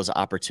brings those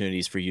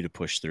opportunities for you to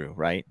push through,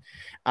 right?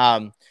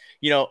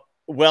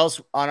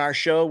 Wells, on our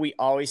show, we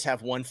always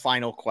have one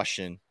final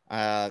question,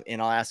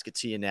 and I'll ask it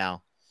to you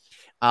now.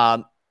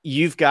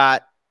 You've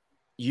got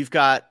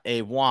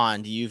a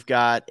wand, you've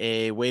got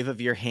a wave of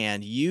your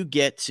hand, you've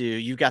got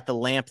the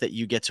lamp that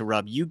you get to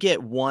rub. You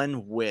get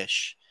one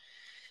wish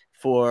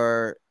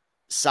for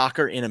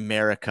soccer in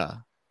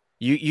America.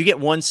 You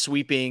get one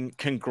sweeping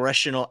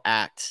congressional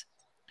act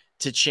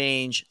to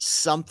change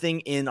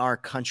something in our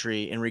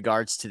country in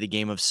regards to the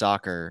game of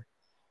soccer.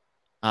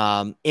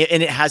 And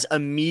it has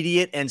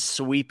immediate and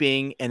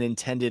sweeping and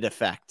intended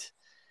effect.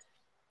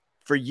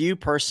 For you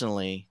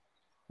personally,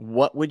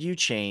 what would you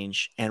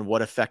change and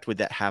what effect would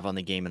that have on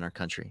the game in our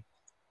country?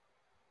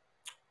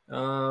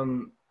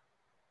 But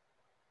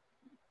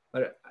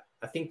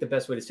I think the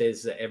best way to say this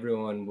is that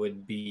everyone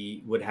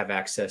would have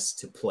access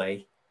to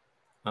play.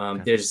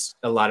 There's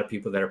a lot of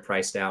people that are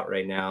priced out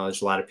right now.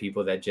 There's a lot of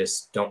people that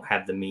just don't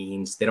have the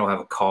means. They don't have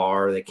a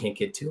car. They can't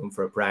get to them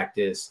for a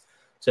practice.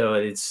 So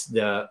it's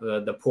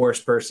the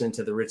poorest person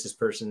to the richest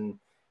person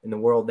in the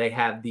world. They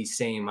have the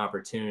same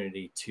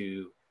opportunity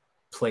to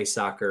play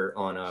soccer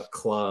on a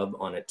club,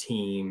 on a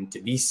team, to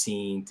be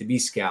seen, to be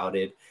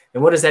scouted.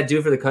 And what does that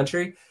do for the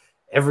country?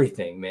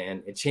 Everything,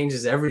 man. It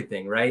changes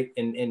everything, right?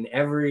 In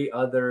every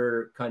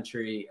other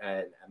country,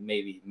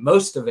 maybe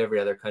most of every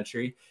other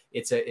country,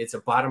 it's a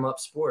bottom-up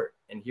sport.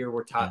 And here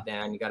we're top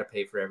down. You got to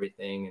pay for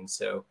everything. And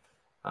so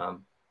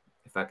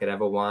if I could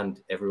have a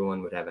wand,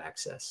 everyone would have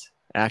access.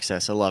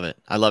 Access. I love it.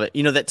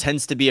 That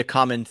tends to be a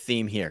common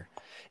theme here.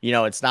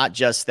 It's not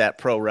just that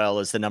pro rel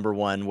is the number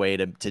one way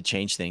to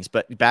change things.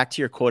 But back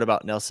to your quote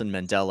about Nelson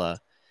Mandela,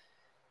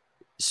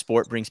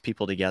 sport brings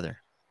people together.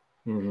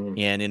 Mm-hmm.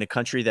 And in a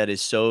country that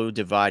is so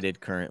divided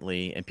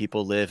currently, and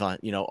people live on,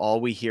 all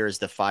we hear is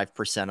the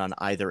 5% on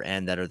either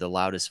end that are the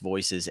loudest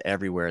voices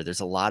everywhere. There's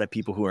a lot of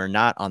people who are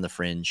not on the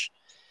fringe.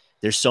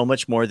 There's so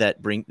much more that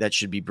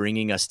should be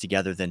bringing us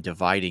together than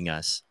dividing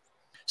us.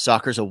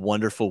 Soccer's a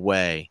wonderful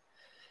way.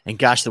 And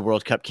gosh, the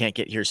World Cup can't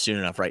get here soon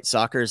enough, right?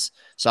 Soccer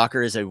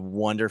is a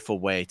wonderful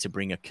way to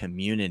bring a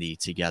community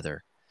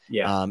together.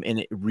 Yeah. And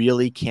it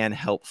really can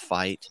help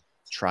fight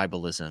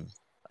tribalism,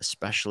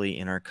 especially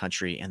in our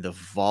country and the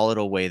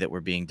volatile way that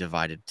we're being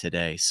divided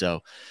today.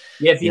 So,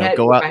 yeah,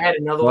 I had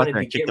another one,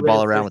 and kick the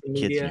ball around with the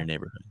kids in your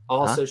neighborhood.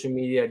 Social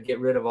media, get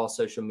rid of all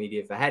social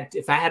media.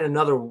 If I had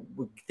another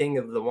thing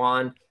of the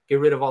wand, get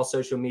rid of all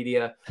social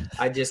media.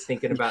 I just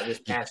thinking about this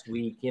past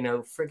week,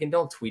 freaking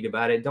don't tweet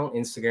about it. Don't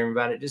Instagram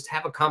about it. Just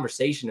have a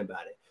conversation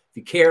about it. If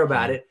you care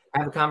about it,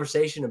 have a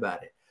conversation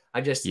about it.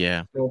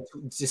 yeah,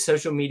 just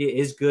social media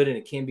is good and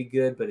it can be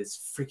good, but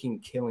it's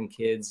freaking killing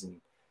kids, and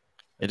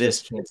I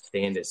just can't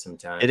stand it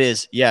sometimes. It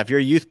is. Yeah. If you're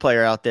a youth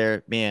player out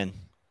there, man,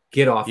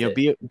 get off it.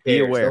 Be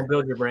aware. Don't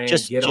build your brain.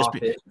 Get off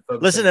it.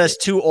 Listen to us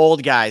two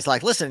old guys.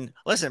 Like, listen.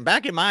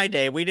 Back in my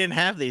day, we didn't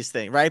have these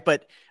things, right?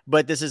 But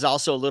this is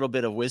also a little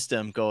bit of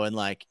wisdom going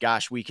like,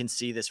 gosh, we can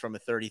see this from a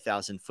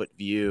 30,000 foot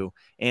view,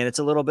 and it's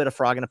a little bit of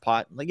frog in a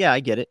pot. Like, yeah,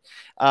 I get it.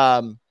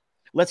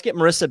 Let's get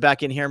Marissa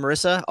back in here.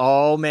 Marissa,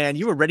 oh man,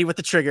 you were ready with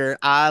the trigger.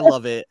 I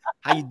love it.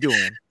 How you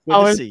doing? I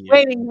was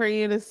waiting for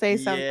you to say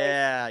something.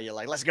 Yeah, you're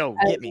like, let's go,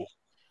 get me.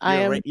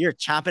 You're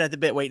chomping at the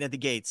bit, waiting at the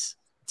gates.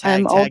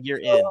 Tag, you're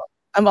in.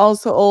 I'm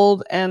also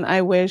old, and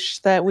I wish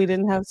that we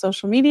didn't have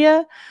social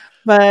media,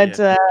 but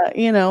I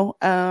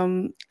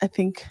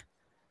think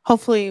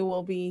hopefully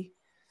we'll be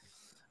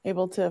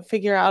able to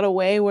figure out a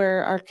way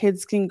where our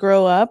kids can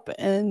grow up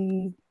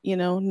and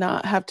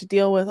not have to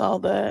deal with all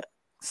the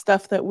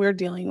stuff that we're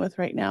dealing with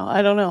right now.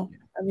 I don't know.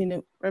 I mean,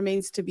 it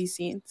remains to be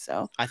seen.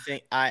 So I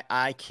think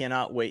I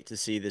cannot wait to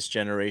see this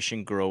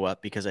generation grow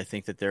up, because I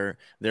think that they're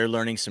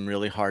learning some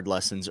really hard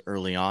lessons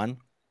early on.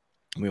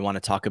 We want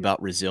to talk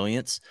about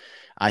resilience.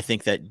 I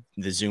think that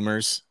the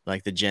Zoomers,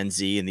 like the Gen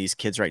Z and these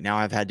kids right now,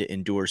 have had to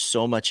endure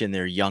so much in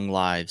their young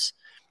lives.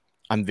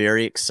 I'm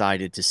very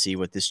excited to see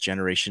what this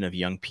generation of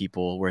young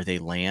people, where they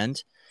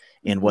land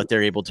and what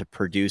they're able to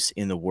produce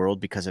in the world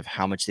because of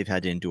how much they've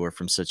had to endure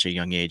from such a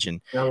young age. And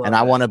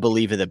I want to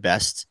believe the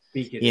best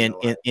in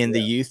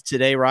the youth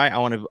today, right? I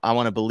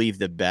want to believe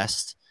the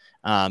best,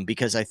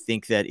 because I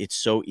think that it's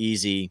so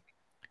easy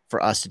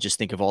for us to just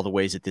think of all the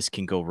ways that this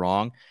can go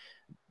wrong.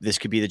 This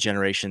could be the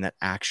generation that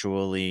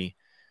actually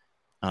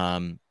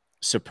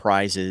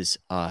surprises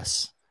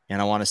us.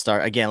 And I want to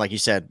start again, like you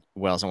said,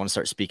 Wells, I want to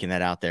start speaking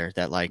that out there,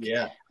 that I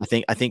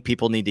think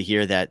people need to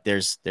hear that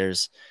there's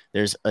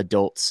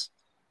adults,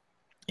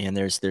 and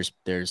there's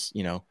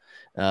people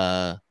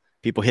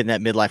hitting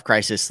that midlife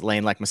crisis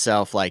lane like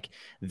myself, like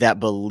that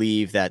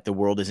believe that the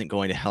world isn't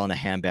going to hell in a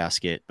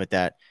handbasket, but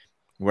that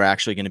we're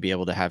actually going to be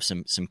able to have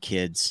some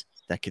kids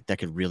that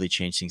could really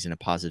change things in a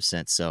positive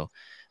sense. So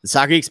the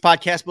Soccer Geeks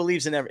podcast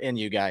believes in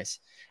you guys.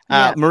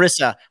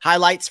 Marissa,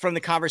 highlights from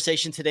the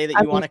conversation today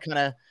that you want to kind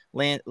of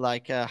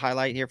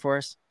highlight here for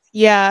us?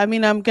 Yeah, I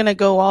mean, I'm going to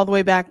go all the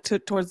way back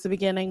towards the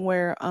beginning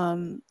where,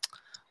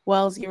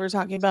 Wells, you were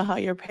talking about how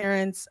your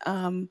parents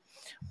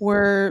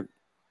were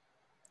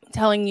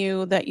telling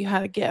you that you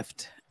had a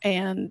gift,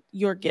 and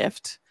your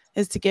gift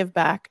is to give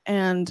back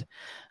and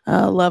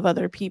love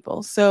other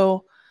people.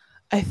 So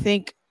I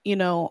think,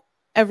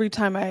 every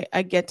time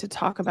I get to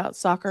talk about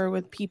soccer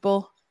with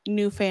people,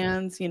 new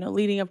fans,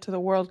 leading up to the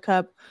World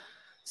Cup,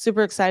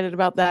 super excited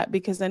about that,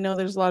 because I know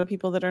there's a lot of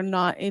people that are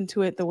not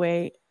into it the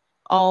way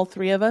all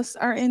three of us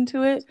are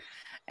into it.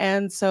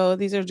 And so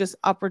these are just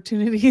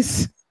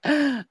opportunities,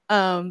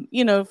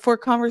 for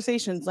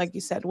conversations, like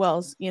you said,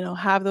 Wells,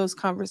 have those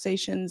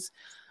conversations,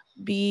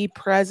 be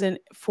present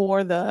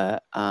for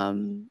the,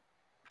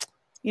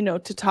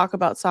 to talk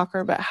about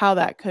soccer, but how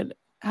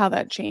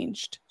that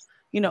changed,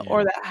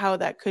 or how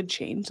that could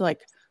change.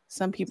 Like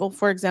some people,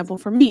 for example,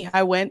 for me,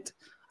 I'm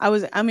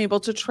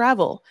able to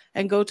travel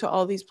and go to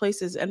all these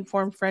places and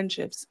form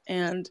friendships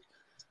and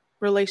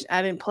I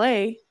didn't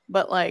play,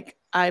 but like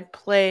I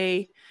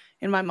play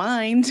in my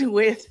mind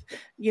with,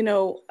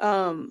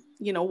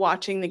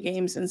 watching the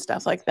games and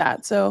stuff like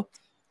that. So,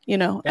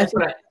 that's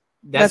what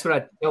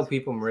I tell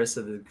people,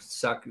 Marissa,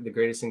 the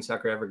greatest thing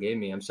soccer ever gave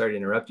me. I'm sorry to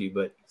interrupt you,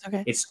 but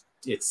it's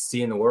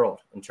seeing the world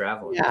and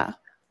traveling. Yeah.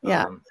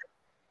 Yeah.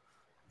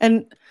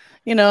 And,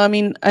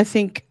 I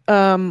think,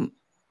 also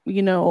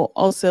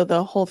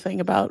the whole thing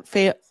about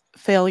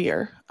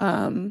failure,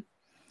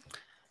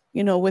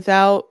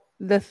 without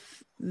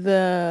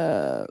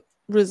the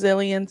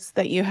resilience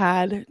that you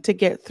had to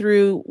get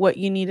through what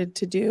you needed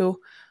to do,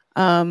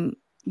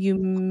 you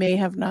may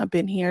have not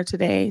been here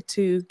today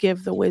to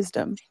give the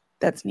wisdom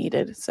that's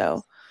needed.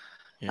 So,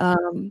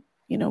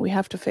 we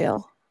have to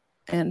fail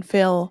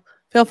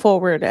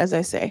forward, as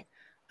I say.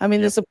 I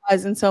mean, this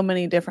applies in so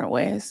many different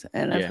ways,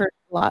 and I've heard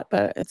a lot,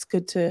 but it's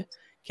good to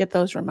get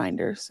those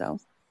reminders. So,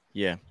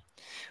 yeah.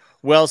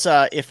 Well,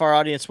 if our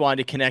audience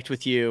wanted to connect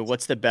with you,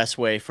 what's the best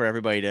way for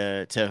everybody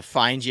to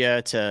find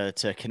you,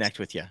 to connect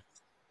with you?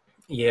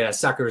 Yeah,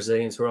 Soccer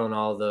Resilience. We're on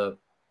all the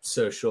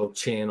social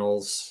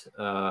channels.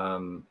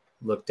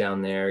 Look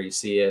down there, you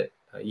see it.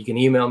 You can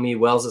email me,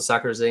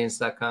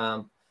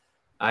 wells@soccerresilience.com.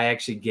 I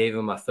actually gave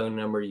him my phone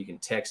number. You can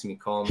text me,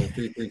 call me,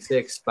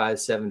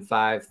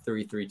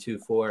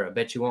 336-575-3324. I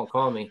bet you won't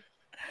call me.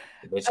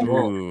 I bet you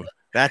won't.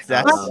 That's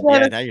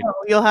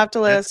you'll have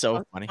to let us.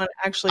 So funny.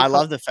 Actually, I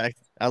love the fact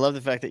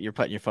that you're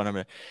putting your phone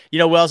number.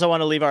 Wells, I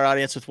want to leave our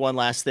audience with one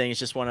last thing. It's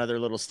just one other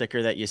little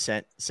sticker that you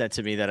sent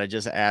to me that I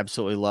just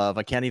absolutely love.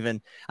 I don't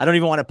even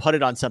want to put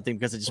it on something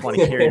because I just want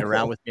to carry it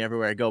around with me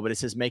everywhere I go. But it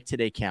says "Make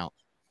today count."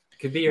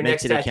 Could be your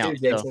next tattoo,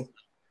 Jason.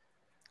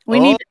 We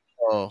need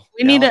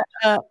We need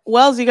to,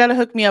 Wells, you got to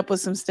hook me up with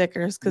some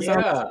stickers.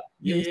 Yeah.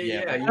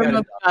 You got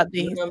to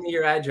me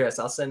your address.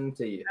 I'll send them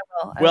to you.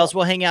 Wells,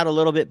 we'll hang out a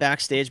little bit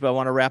backstage, but I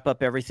want to wrap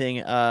up everything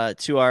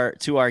to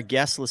our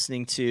guests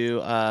listening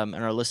to and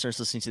our listeners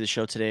listening to the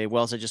show today.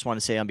 Wells, I just want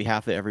to say on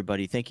behalf of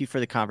everybody, thank you for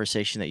the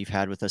conversation that you've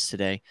had with us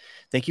today.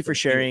 Thank you for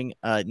sharing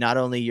not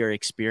only your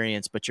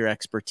experience, but your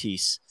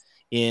expertise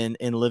in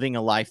living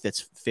a life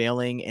that's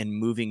failing and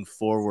moving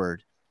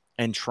forward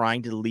and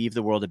trying to leave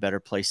the world a better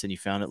place than you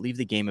found it, leave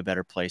the game a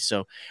better place.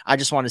 So I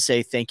just want to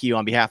say thank you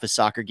on behalf of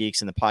Soccer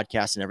Geeks and the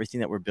podcast and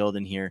everything that we're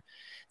building here.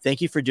 Thank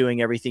you for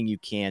doing everything you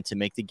can to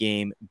make the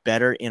game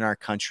better in our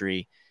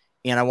country.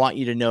 And I want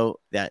you to know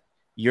that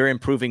you're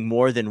improving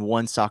more than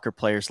one soccer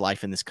player's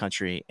life in this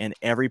country. And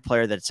every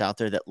player that's out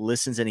there that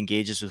listens and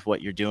engages with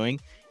what you're doing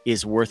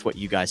is worth what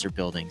you guys are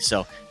building.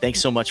 So thanks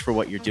so much for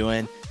what you're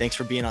doing. Thanks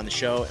for being on the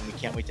show. And we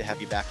can't wait to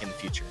have you back in the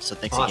future. So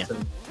thanks again.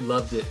 Awesome.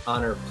 Loved it.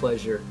 Honor,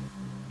 pleasure.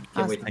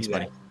 Can't wait to Thanks, do that.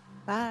 buddy.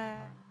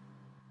 Bye.